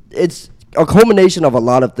 It's a culmination of a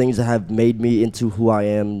lot of things that have made me into who I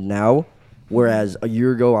am now. Whereas a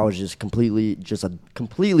year ago, I was just a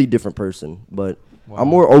completely different person. But I'm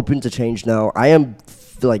more open to change now. I am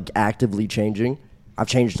actively changing. I've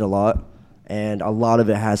changed a lot, and a lot of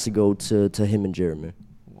it has to go to him and Jeremy.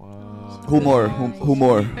 Who more? Who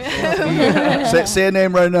more? say a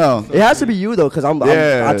name right now. It has to be you though, because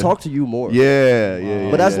I talk to you more. Yeah.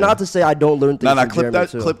 But that's not to say I don't learn things. Clip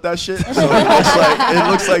that shit. So it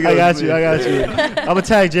looks like I got you. I'm gonna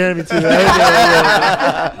tag Jeremy too.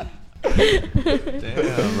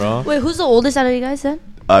 Damn, bro. Wait, who's the oldest out of you guys then?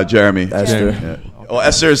 Jeremy. Esther. Yeah. Oh,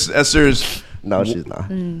 Esther's. No, she's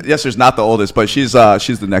not. Esther's not the oldest, but she's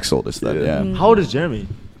the next oldest. Then, yeah. How old is Jeremy?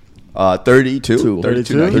 32.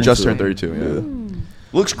 32. He just 32. turned 32. Yeah.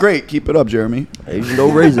 Looks great. Keep it up, Jeremy. Asian no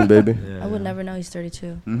raisin, baby. I would never know he's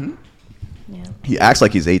 32. Mm-hmm. Yeah. He acts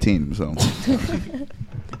like he's 18. So.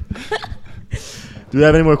 Do we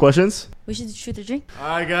have any more questions? We should do truth or drink. All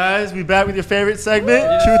right, guys. We back with your favorite segment,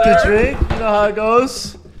 Truth or Drink. You know how it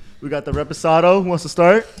goes. We got the Reposado. Who wants to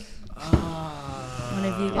start? One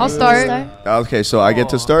of you guys I'll start. Okay, so I get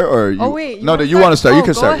to start, or you? Oh wait. No, you want to start? You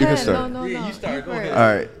can go start. You ahead. can start. No. You start. Go ahead.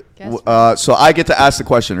 All right. So I get to ask the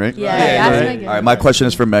question, right? Yeah. ask Yeah. Megan. All right. My question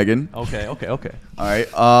is for Megan. Okay. All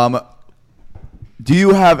right. Do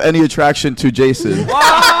you have any attraction to Jason?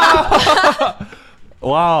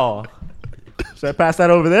 Wow. Should I pass that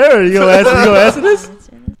over there, or you gonna answer this?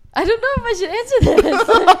 I don't know if I should answer this.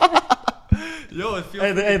 Yo, it feels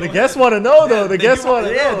Hey, the guests want to know though. The guests want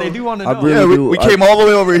to know. Yeah, they do want to I know. really- Yeah, we came all the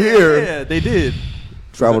way over here. Yeah, they did.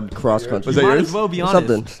 Traveled cross country. Was that Might yours? as well be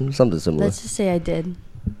honest. Something similar. Let's just say I did.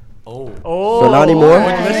 Oh. Oh, So not anymore?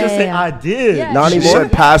 Let's just say I did. Yeah. Not She anymore?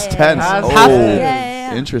 said past tense. Past Oh, tense.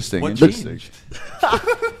 Yeah. interesting. What Interesting.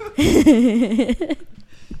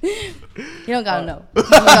 You don't gotta know. You don't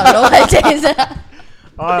gotta know what I changed.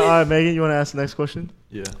 All right, Megan, you want to ask the next question?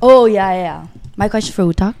 Yeah. Oh yeah. My question for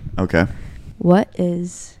Wootak: Okay. what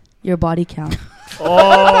is your body count?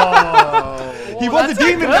 Oh, He was a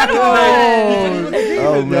demon back in the day.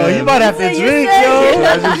 Oh yo, man. you might have to You drink, said- yo. Can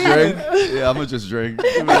I just drink? Yeah, I'm gonna just drink.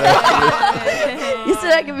 You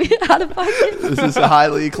said I could be out of pocket. This is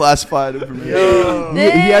highly classified information. Yo. He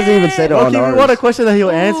hasn't even said it on Okay, we ours. want a question that he'll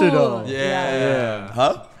answer though. Yeah.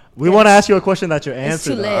 Huh? We want to ask you a question that you'll It's answer.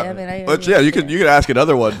 too late. though. I mean, I But yeah, you can ask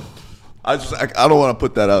another one. I don't want to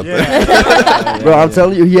put that out there. Yeah. Bro, I'm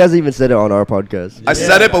telling you, he hasn't even said it on our podcast. I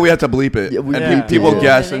said it, but we had to bleep it, Yeah, we and bleeped people it.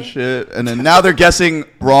 guess and shit, and then now they're guessing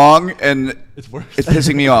wrong, and It's worse. it's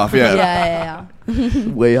pissing me off. Yeah, Yeah.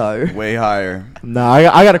 Way higher. way higher. Nah,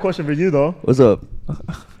 I got a question for you though. What's up?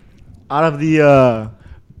 Out of the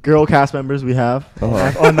girl cast members we have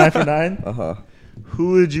on 9 for 9, Uh-huh.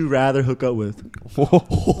 who would you rather hook up with?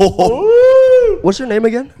 What's your name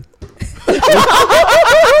again?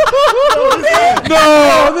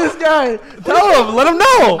 No, this guy. Tell him. Let him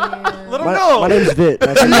know. Let him know. My name's Vit.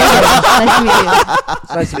 Nice to meet you. Nice to meet you.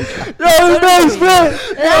 Nice to meet you. Yo, his name's Vit.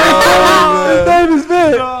 His name is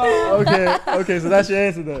Vit. Okay, so that's your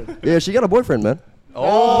answer then. Yeah, she got a boyfriend, man.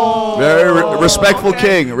 Oh. Very respectful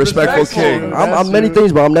king. Respectful king. I'm many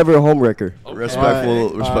things, but I'm never a homewrecker.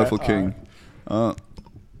 Respectful king.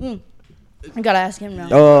 I gotta ask him now.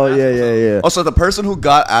 Oh, yeah. Also, the person who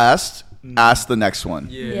got asked the next one.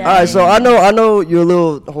 Yeah. All right, so I know your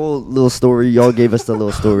whole little story. Y'all gave us the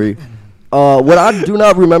little story. What I do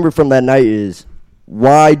not remember from that night is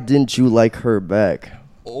why didn't you like her back?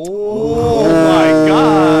 Oh my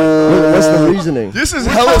God. What's the reasoning? This is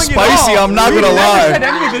hella spicy. I'm not gonna lie.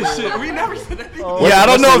 We never said anything. Yeah, I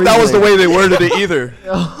don't know if that was the way they worded it either.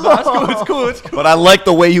 That's cool. It's cool. It's cool. But I like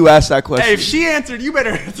the way you asked that question. Hey, if she answered, you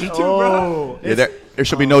better answer too, bro. Yeah, there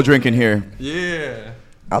should be no drinking here. Yeah.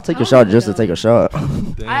 I'll take a shot just to take a shot. I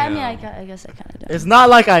mean, I guess I kind of do. It's not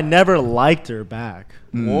like I never liked her back.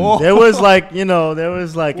 Whoa. There was like, there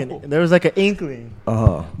was like an inkling.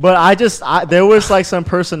 Uh-huh. But there was like some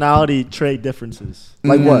personality trait differences.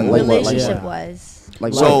 Like what? Like what? Like Relationship what? wise.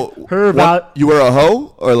 Like what? So, Her what, about you were a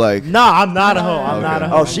hoe or like? Nah, I'm not a hoe. I'm not a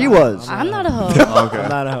hoe. Oh, she was. I'm not a hoe. Okay. I'm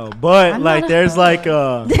not a hoe. But I'm like not a there's hoe. like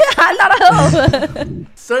I'm not a hoe.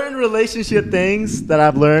 certain relationship things that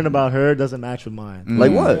I've learned about her doesn't match with mine.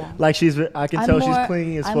 Like what? Yeah. Like I can tell she's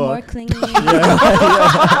clingy as I'm fuck. more clingy. I'm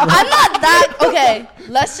not that. Okay,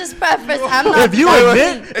 let's just preface. I'm not. If you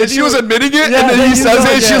that admit, And she was admitting it, Yeah, and then then he you says know,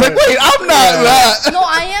 it, and she's yeah. like, "Wait, I'm not that." No,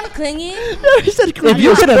 I am clingy. if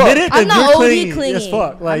you can admit it, I'm then you're not clingy OD clingy. as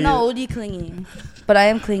fuck. Like I'm not OD clingy, but I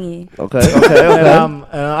am clingy. Okay.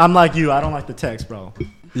 and I'm like you. I don't like the text, bro.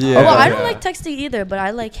 Yeah. Well, I don't like texting either, but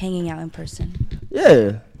I like hanging out in person.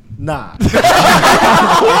 Yeah. Nah. You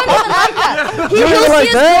don't even like Yeah. He'll see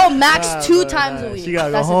his girl max 2 times a week. She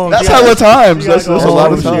gotta go That's the home. thing. That's hella times. That's a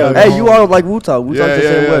lot of She gotta times. go Hey, you are like Wootak. Wootak's the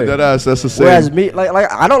same way. That's the same. Whereas me,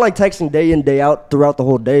 like I don't like texting day in, day out throughout the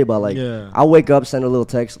whole day, but like I'll wake up, send a little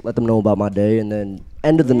text, let them know about my day, and then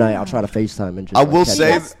end of the night I'll try to FaceTime and just. I will catch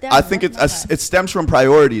say, up. I think it stems from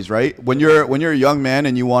priorities, right? When you're a young man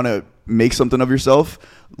and you want to make something of yourself,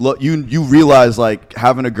 look, you realize like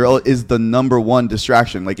having a girl is the number one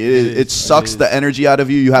distraction. Like it sucks the energy out of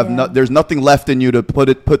you. You have there's nothing left in you to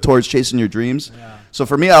put towards chasing your dreams. Yeah. So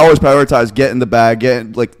for me, I always prioritize getting the bag,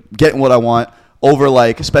 getting what I want over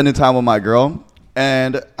like spending time with my girl.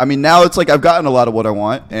 And I mean, now it's like I've gotten a lot of what I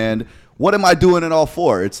want, and what am I doing it all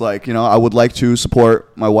for? It's like, I would like to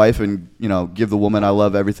support my wife and, give the woman I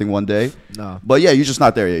love everything one day. No. But yeah, you're just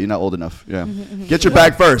not there yet. You're not old enough. Yeah. Get your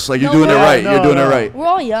bag first. Like you're doing it right. You're doing it right. We're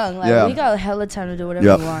all young. Like we got a hella time to do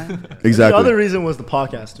whatever we want. Exactly. The other reason was the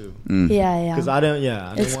podcast too. Yeah. Because I didn't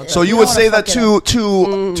want that. So you would say that two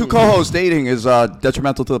co-hosts dating is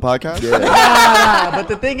detrimental to the podcast? Yeah. Nah, but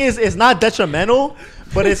the thing is, it's not detrimental.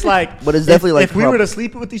 But it's like, but it's definitely like if we were to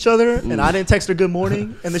sleep with each other and I didn't text her good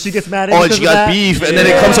morning and then she gets mad at me. Oh, and she got beef and then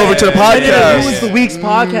it comes over to the podcast. And then it ruins the week's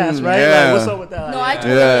podcast, right? Yeah. Like, what's up with that? No, I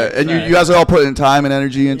totally and you guys are all putting time and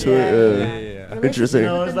energy into it. Yeah. Interesting.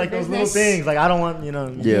 It's like those little things. Like I don't want,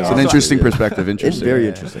 Yeah. It's an interesting perspective. It's very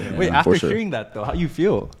interesting. Wait, after hearing that though, how you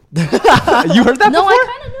feel? You heard that before? No, I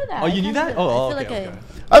kind of knew that. Oh, you knew that? Oh, okay.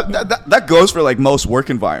 That goes for like most work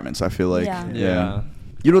environments. I feel like. Yeah.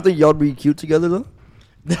 You don't think y'all be cute together though?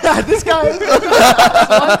 This guy.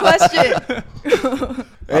 One question.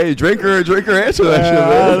 Hey, drinker, answer that shit.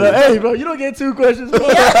 Man. Hey, bro, you don't get 2 questions. Bro.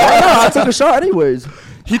 I took a shot anyways.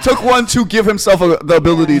 He took one to give himself the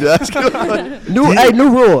ability to ask. New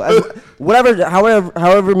rule.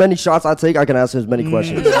 However many shots I take, I can ask as many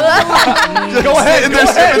questions. Go ahead and ruin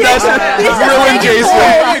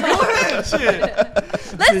Jason. Go ahead, shit.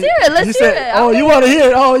 Let's hear it. Let's hear it. Oh, you want to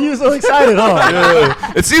hear it? Oh, you're so excited, huh?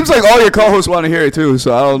 Yeah. It seems like all your co-hosts want to hear it too,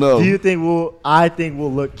 so I don't know. Do you think I think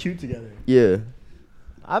we'll look cute together? Yeah.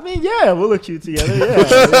 I mean, yeah, we'll look cute together. Yeah.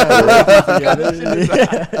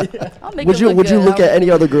 Would you look at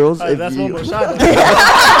any other girls? That's one more shot. Look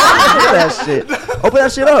at that shit. Open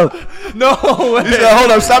that shit up. No way. He said,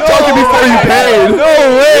 hold up, stop talking before you pay. No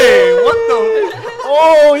way. What the?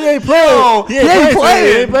 Oh, he ain't playing. No. He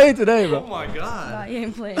ain't playing today, bro. Oh my god. Nah, he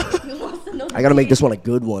ain't playing. I gotta make this one a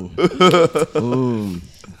good one.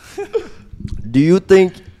 Do you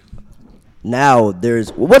think now there's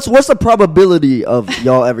what's the probability of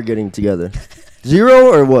y'all ever getting together? 0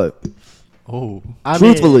 or what? Oh,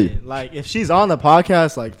 Truthfully, mean, like if she's on the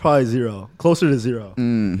podcast, like probably 0, closer to 0.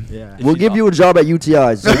 Yeah, we'll give you a job at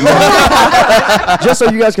UTI, so just so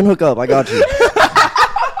you guys can hook up. I got you.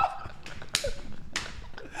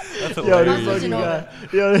 that's Yo, hilarious. this fucking guy.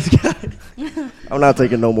 Yo, this guy. I'm not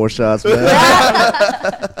taking no more shots, man.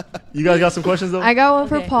 You guys got some questions though? I got one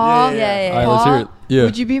for Paul. Yeah. All right, let's hear it. Yeah.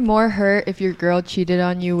 Would you be more hurt if your girl cheated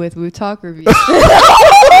on you with Wootak or Viet?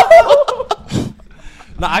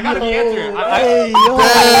 No, I got the answer.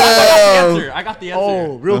 I got the answer.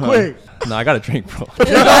 Oh, real quick. No, I got a drink, bro.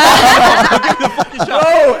 Answer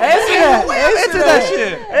that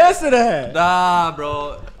shit. Answer that. Nah,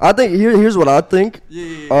 bro. I think here's what I think.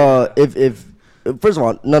 Yeah. If first of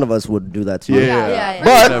all, none of us would do that to you. Yeah.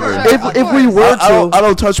 But if we were to, I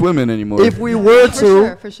don't touch women anymore. if we were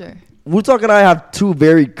to, For sure. Wootak and I have 2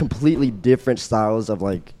 very completely different styles of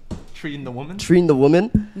like Treating the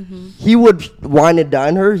woman. He would wine and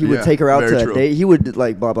dine her. He would take her out very to true. a date. He would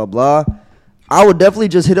like blah blah blah. I would definitely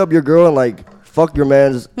just hit up your girl and like fuck your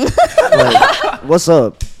man's. Like, what's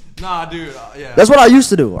up? Nah, dude. Yeah. That's what I used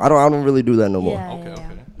to do. I don't really do that no more. Okay.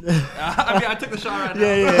 I mean, I took the shot right now.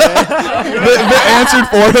 They answered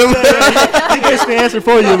for him. He gets the answer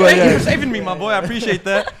for you, but Thank you yeah. for saving me, my boy. I appreciate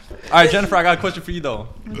that. All right, Jennifer, I got a question for you though.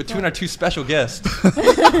 Between our 2 special guests,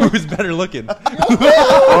 who's better looking?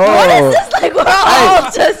 Oh. Like we're all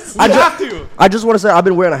just. I just want to say I've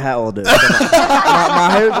been wearing a hat all day. my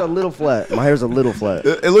hair's a little flat.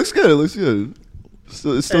 It looks good.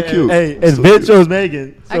 It's still cute. Hey, and Viet chose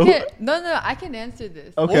Megan. I can answer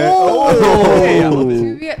this. Okay. Okay, I love it.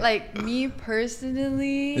 To be, like me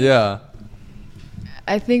personally, Yeah.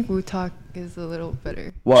 I think Wootak is a little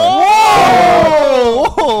better. Why?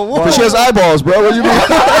 Because she has eyeballs, bro. What do you mean?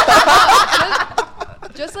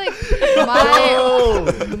 Just like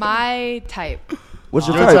my type. What's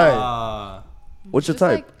your Your type? type. What's your Just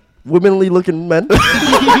type? like- Womanly looking men. Don't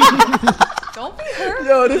be hurt.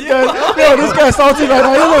 Yo, this guy's salty right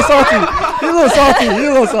now. He's a little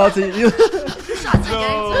salty.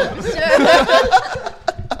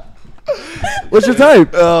 What's your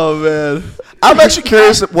type? Oh man, I'm actually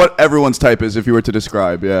curious what everyone's type is if you were to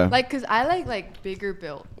describe. Yeah. Like, cause I like bigger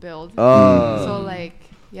build. So like,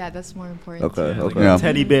 yeah, that's more important. Okay. Yeah, Okay. Yeah.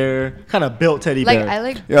 Teddy bear, kind of built teddy Like bear. I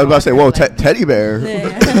like. Yeah, I was about to say, whoa, like- teddy bear.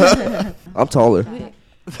 Yeah. I'm taller. Don't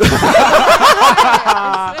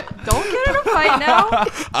get in a fight now.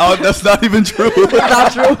 Oh, that's not even true.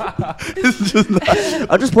 Not true. It's just not.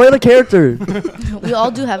 I'm just playing a character. We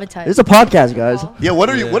all do have a type. It's a podcast, guys. Yeah, what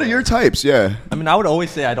are your types? Yeah. I mean, I would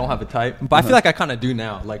always say I don't have a type, but I feel like I kind of do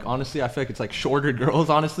now. Like, honestly, I feel like it's like shorter girls,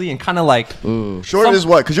 honestly, and kind of like Short is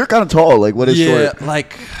what? Because you're kind of tall. Like, what is short?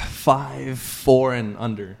 like 5'4" and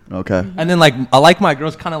under. Okay. And then like I like my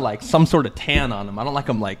girls kind of like some sort of tan on them. I don't like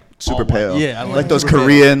them like Super all white. pale. Yeah, I Like those super pale.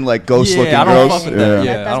 Korean, like ghost-looking I don't girls. fuck with that.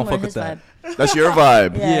 Yeah, That's I don't more fuck his with that. vibe. That's your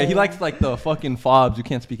vibe. Yeah, he likes like the fucking fobs who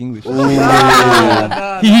can't speak English.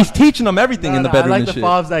 Nah, He's teaching them everything in the bedroom I like and the shit.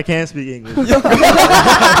 fobs that can speak English.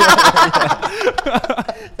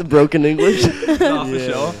 Broken English. Nah, for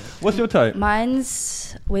sure. What's your type?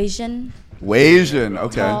 Mine's Asian, Asian.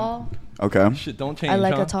 Okay. tall. Okay. Shit, don't change. I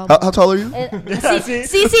like huh? a tall. How tall are you?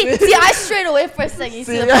 See, I strayed away for a second. You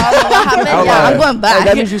see the problem? What happened? I'll Yeah, lie. I'm going back. Hey,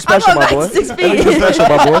 that means you're special, I'm my going boy. back 6 That means you're feet.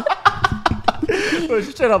 special, my boy. Bro,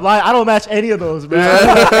 she straight up lying. I don't match any of those,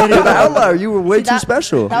 man. You're the outlier. You were way See, too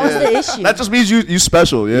special. That was the issue. That just means you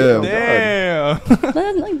special. Yeah. Oh, God. Damn.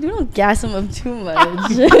 But, like, you don't gas him up too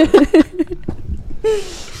much.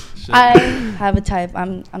 I have a type.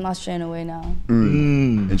 I'm not straying away now.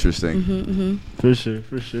 Interesting. For sure.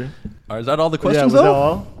 Alright, is that all the Yeah, questions was that though?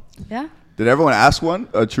 all? Yeah. Did everyone ask one?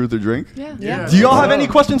 A truth or drink? Yeah. Do y'all have any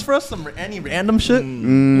questions for us? Any random shit?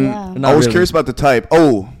 Yeah. Not I was really. curious about the type.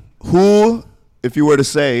 Oh, who, if you were to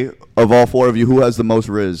say, of all four of you, who has the most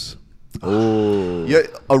Riz? Oh. Yeah,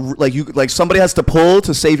 like somebody has to pull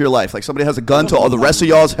to save your life. Like somebody has a gun to all the rest of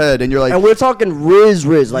y'all's head, and you're like, And we're talking Riz.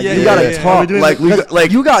 Like Yeah, you yeah, gotta yeah. talk.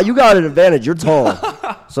 like you got an advantage. You're tall.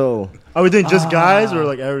 So Are we doing just guys or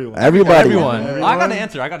like everyone? everybody. Everyone. I got to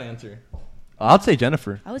answer. I'd say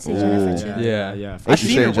Jennifer. I would say Jennifer too. Yeah. Yeah. I you seen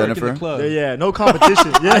say her work in Jennifer? the club. Yeah, no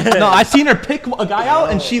competition. Yeah. No, I seen her pick a guy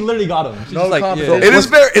out, and she literally got him. She's No just like, competition. it is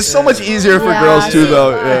it's so much easier for Yeah, girls I too, see.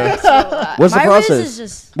 though. Yeah. What's the My Riz process? is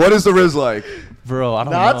just What is the Riz like? bro, I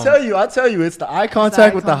don't Now, know. I'll tell you, it's the eye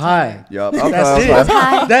contact with the high. Yup. That's it.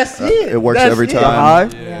 high. That's it. It works That's every it. time.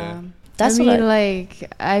 High. Yeah. That's I what mean,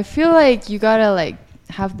 like, I feel like you gotta like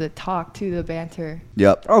have the talk to the banter.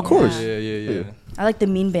 Yep. Oh, of course. Yeah. I like the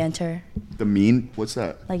mean banter. The mean? What's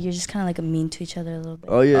that? Like you're just kind of like a mean to each other a little bit.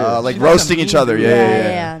 Oh yeah. Like She's like roasting a each mean other. girl.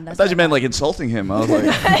 Yeah. That's I thought you what meant like insulting him. I was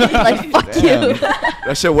like, like fuck you.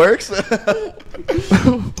 that shit works.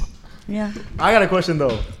 Yeah. I got a question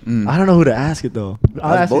though. I don't know who to ask it though.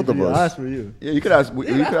 I'll Ask ask both for of you. us. I'll ask for you. Yeah, you could ask. You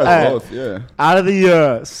could ask Hey. both. Yeah. Out of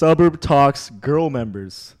the Suburb Talks girl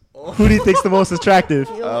members, who do you think's the most attractive?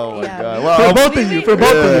 Oh my Yeah. god. For Well, both of you. For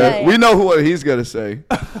both of you. yeah, Yeah. we know what he's gonna say.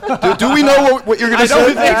 do we know what you're gonna say? I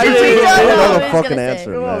We don't don't know know the what he's fucking gonna answer,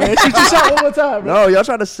 say. Come on, man. man. Shoot your shot one more time, bro. No, y'all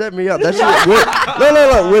trying to set me up. That shit. No.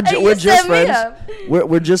 Hey, We're you just set me friends. up.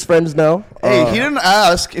 We're just friends now. Hey, he didn't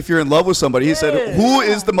ask if you're in love with somebody. He said, "Who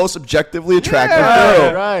is the most objectively attractive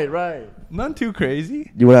girl?" Right. None too crazy.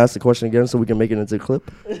 You want to ask the question again so we can make it into a clip?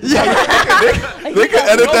 They can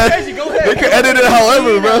edit Go that. crazy, go ahead. They can edit it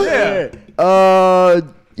however, bro. Yeah.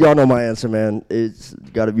 Y'all know my answer, man. It's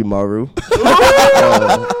got to be Maru.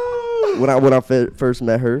 When I first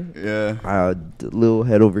met her, Yeah. little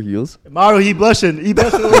head over heels. Maru, he blushing.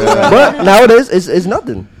 But nowadays, it's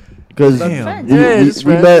nothing. Because Damn. we, Yeah, we, just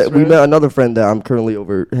we friends, met just we friends. met another friend that I'm currently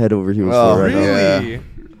head over heels Oh, for right now. Really?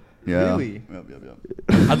 Yeah. Really? Yep.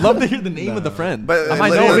 I'd love to hear the name of the friend. But, I might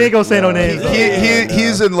like, know No, her. we ain't gonna say no names.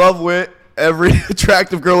 He's in love with every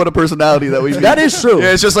attractive girl with a personality that we meet. That is true.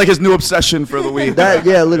 Yeah, it's just like his new obsession for the week.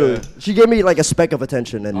 Literally. She gave me like a speck of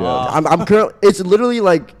attention, and I'm currently. It's literally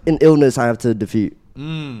like an illness I have to defeat.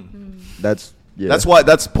 That's That's why.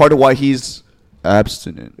 That's part of why he's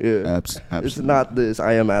abstinent. Yeah. Abstinent. It's not this.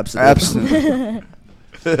 I am abstinent. Abstinent.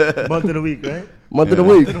 Month of the week, right? Month of the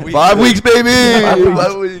week. 5 weeks, baby.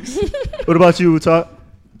 5 weeks. What about you, Utak?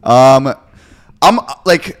 I'm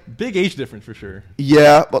like, Big age difference for sure.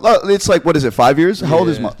 yeah, but it's like, what is it? 5 years? How old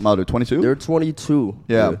is Maru? 22. They're 22.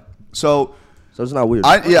 Yeah. So it's not weird.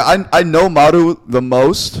 I know Maru the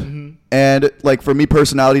most, and like for me,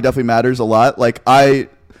 personality definitely matters a lot. Like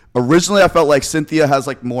originally I felt like Cynthia has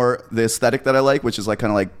like more the aesthetic that I like, which is like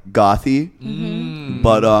kind of like gothy.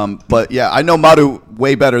 But yeah, I know Maru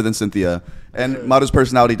way better than Cynthia, and Maru's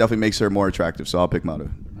personality definitely makes her more attractive. So I'll pick Maru.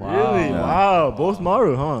 Really? Wow. Both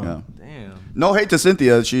Maru, huh? Yeah. Damn. No hate to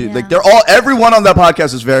Cynthia. Like everyone on that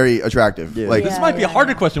podcast is very attractive. Yeah. Like This might be a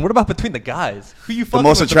harder question. What about between the guys? Who you fucking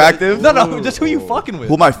most with attractive? No, just who you fucking with.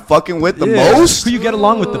 who am I fucking with the Yeah. most? Who you get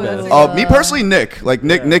along with the best? Me personally, Nick. Like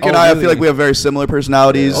Nick and Oh, I really? feel like we have very similar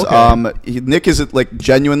personalities. Yeah. Okay. Nick is like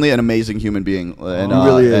genuinely an amazing human being, and He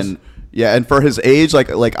really is. And yeah, and for his age,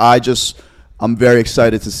 I'm very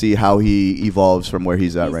excited to see how he evolves from where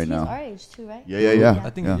he's at right He's now. our age too, right? Yeah. I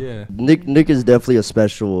think yeah. Nick is definitely a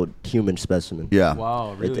special human specimen. Yeah.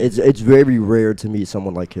 Wow, really? It's very rare to meet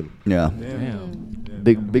someone like him. Yeah. Damn.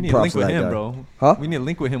 Big We need to props link to with that him, guy. bro. Huh? We need to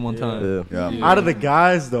link with him one time. Yeah. Yeah. Out of the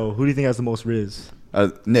guys, though, who do you think has the most Riz?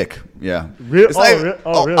 Nick. Yeah. Really?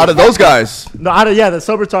 Out of those guys. No, the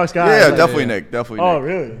Sober Talks guys. Yeah, like- definitely Nick. Definitely Oh, Nick.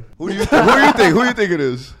 really? Who do you think? Who do you think it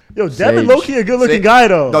is? Yo, Devin Sage. low-key a good-looking guy,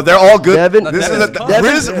 though. No, they're all good. Devin- This Devin is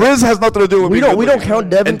is cuffed. Riz has nothing to do with We being don't good-looking. count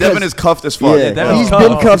Devin And Devin 'cause- is cuffed as fuck. Yeah, Devin's he's tough.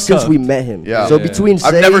 been cuffed since Tough. we met him. Yeah. So Yeah. between I've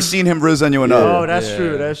Sage, never seen him Riz anyone Oh, up. that's Yeah.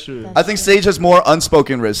 true. That's true. I think Sage has more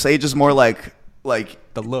unspoken Riz. Sage is more like,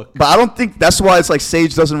 The look. but I don't think that's why it's like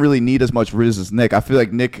Sage doesn't really need as much Riz as Nick. I feel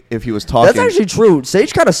like Nick, if he was talking, that's actually true.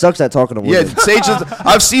 Sage kind of sucks at talking to yeah, women. Sage is.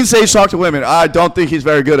 I've seen Sage talk to women. I don't think he's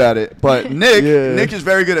very good at it, but Nick, Yeah. Nick is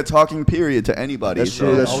very good at talking. Period to anybody. That's so-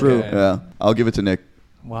 true. That's true. Okay. Yeah, I'll give it to Nick.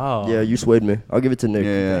 Wow. Yeah, you swayed me. I'll give it to Nick.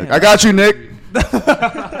 Yeah. I got you, Nick.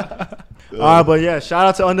 All right, but yeah, shout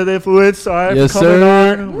out to Under the Influence. All right, Yes, for coming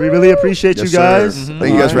sir. on. We really appreciate Yes, you guys. sir.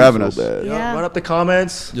 Thank you guys for having us. Yeah, Yeah. run up the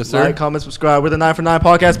comments. Yes, sir. Like, comment, subscribe. We're the 9 for 9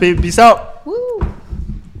 podcast, baby. Peace out.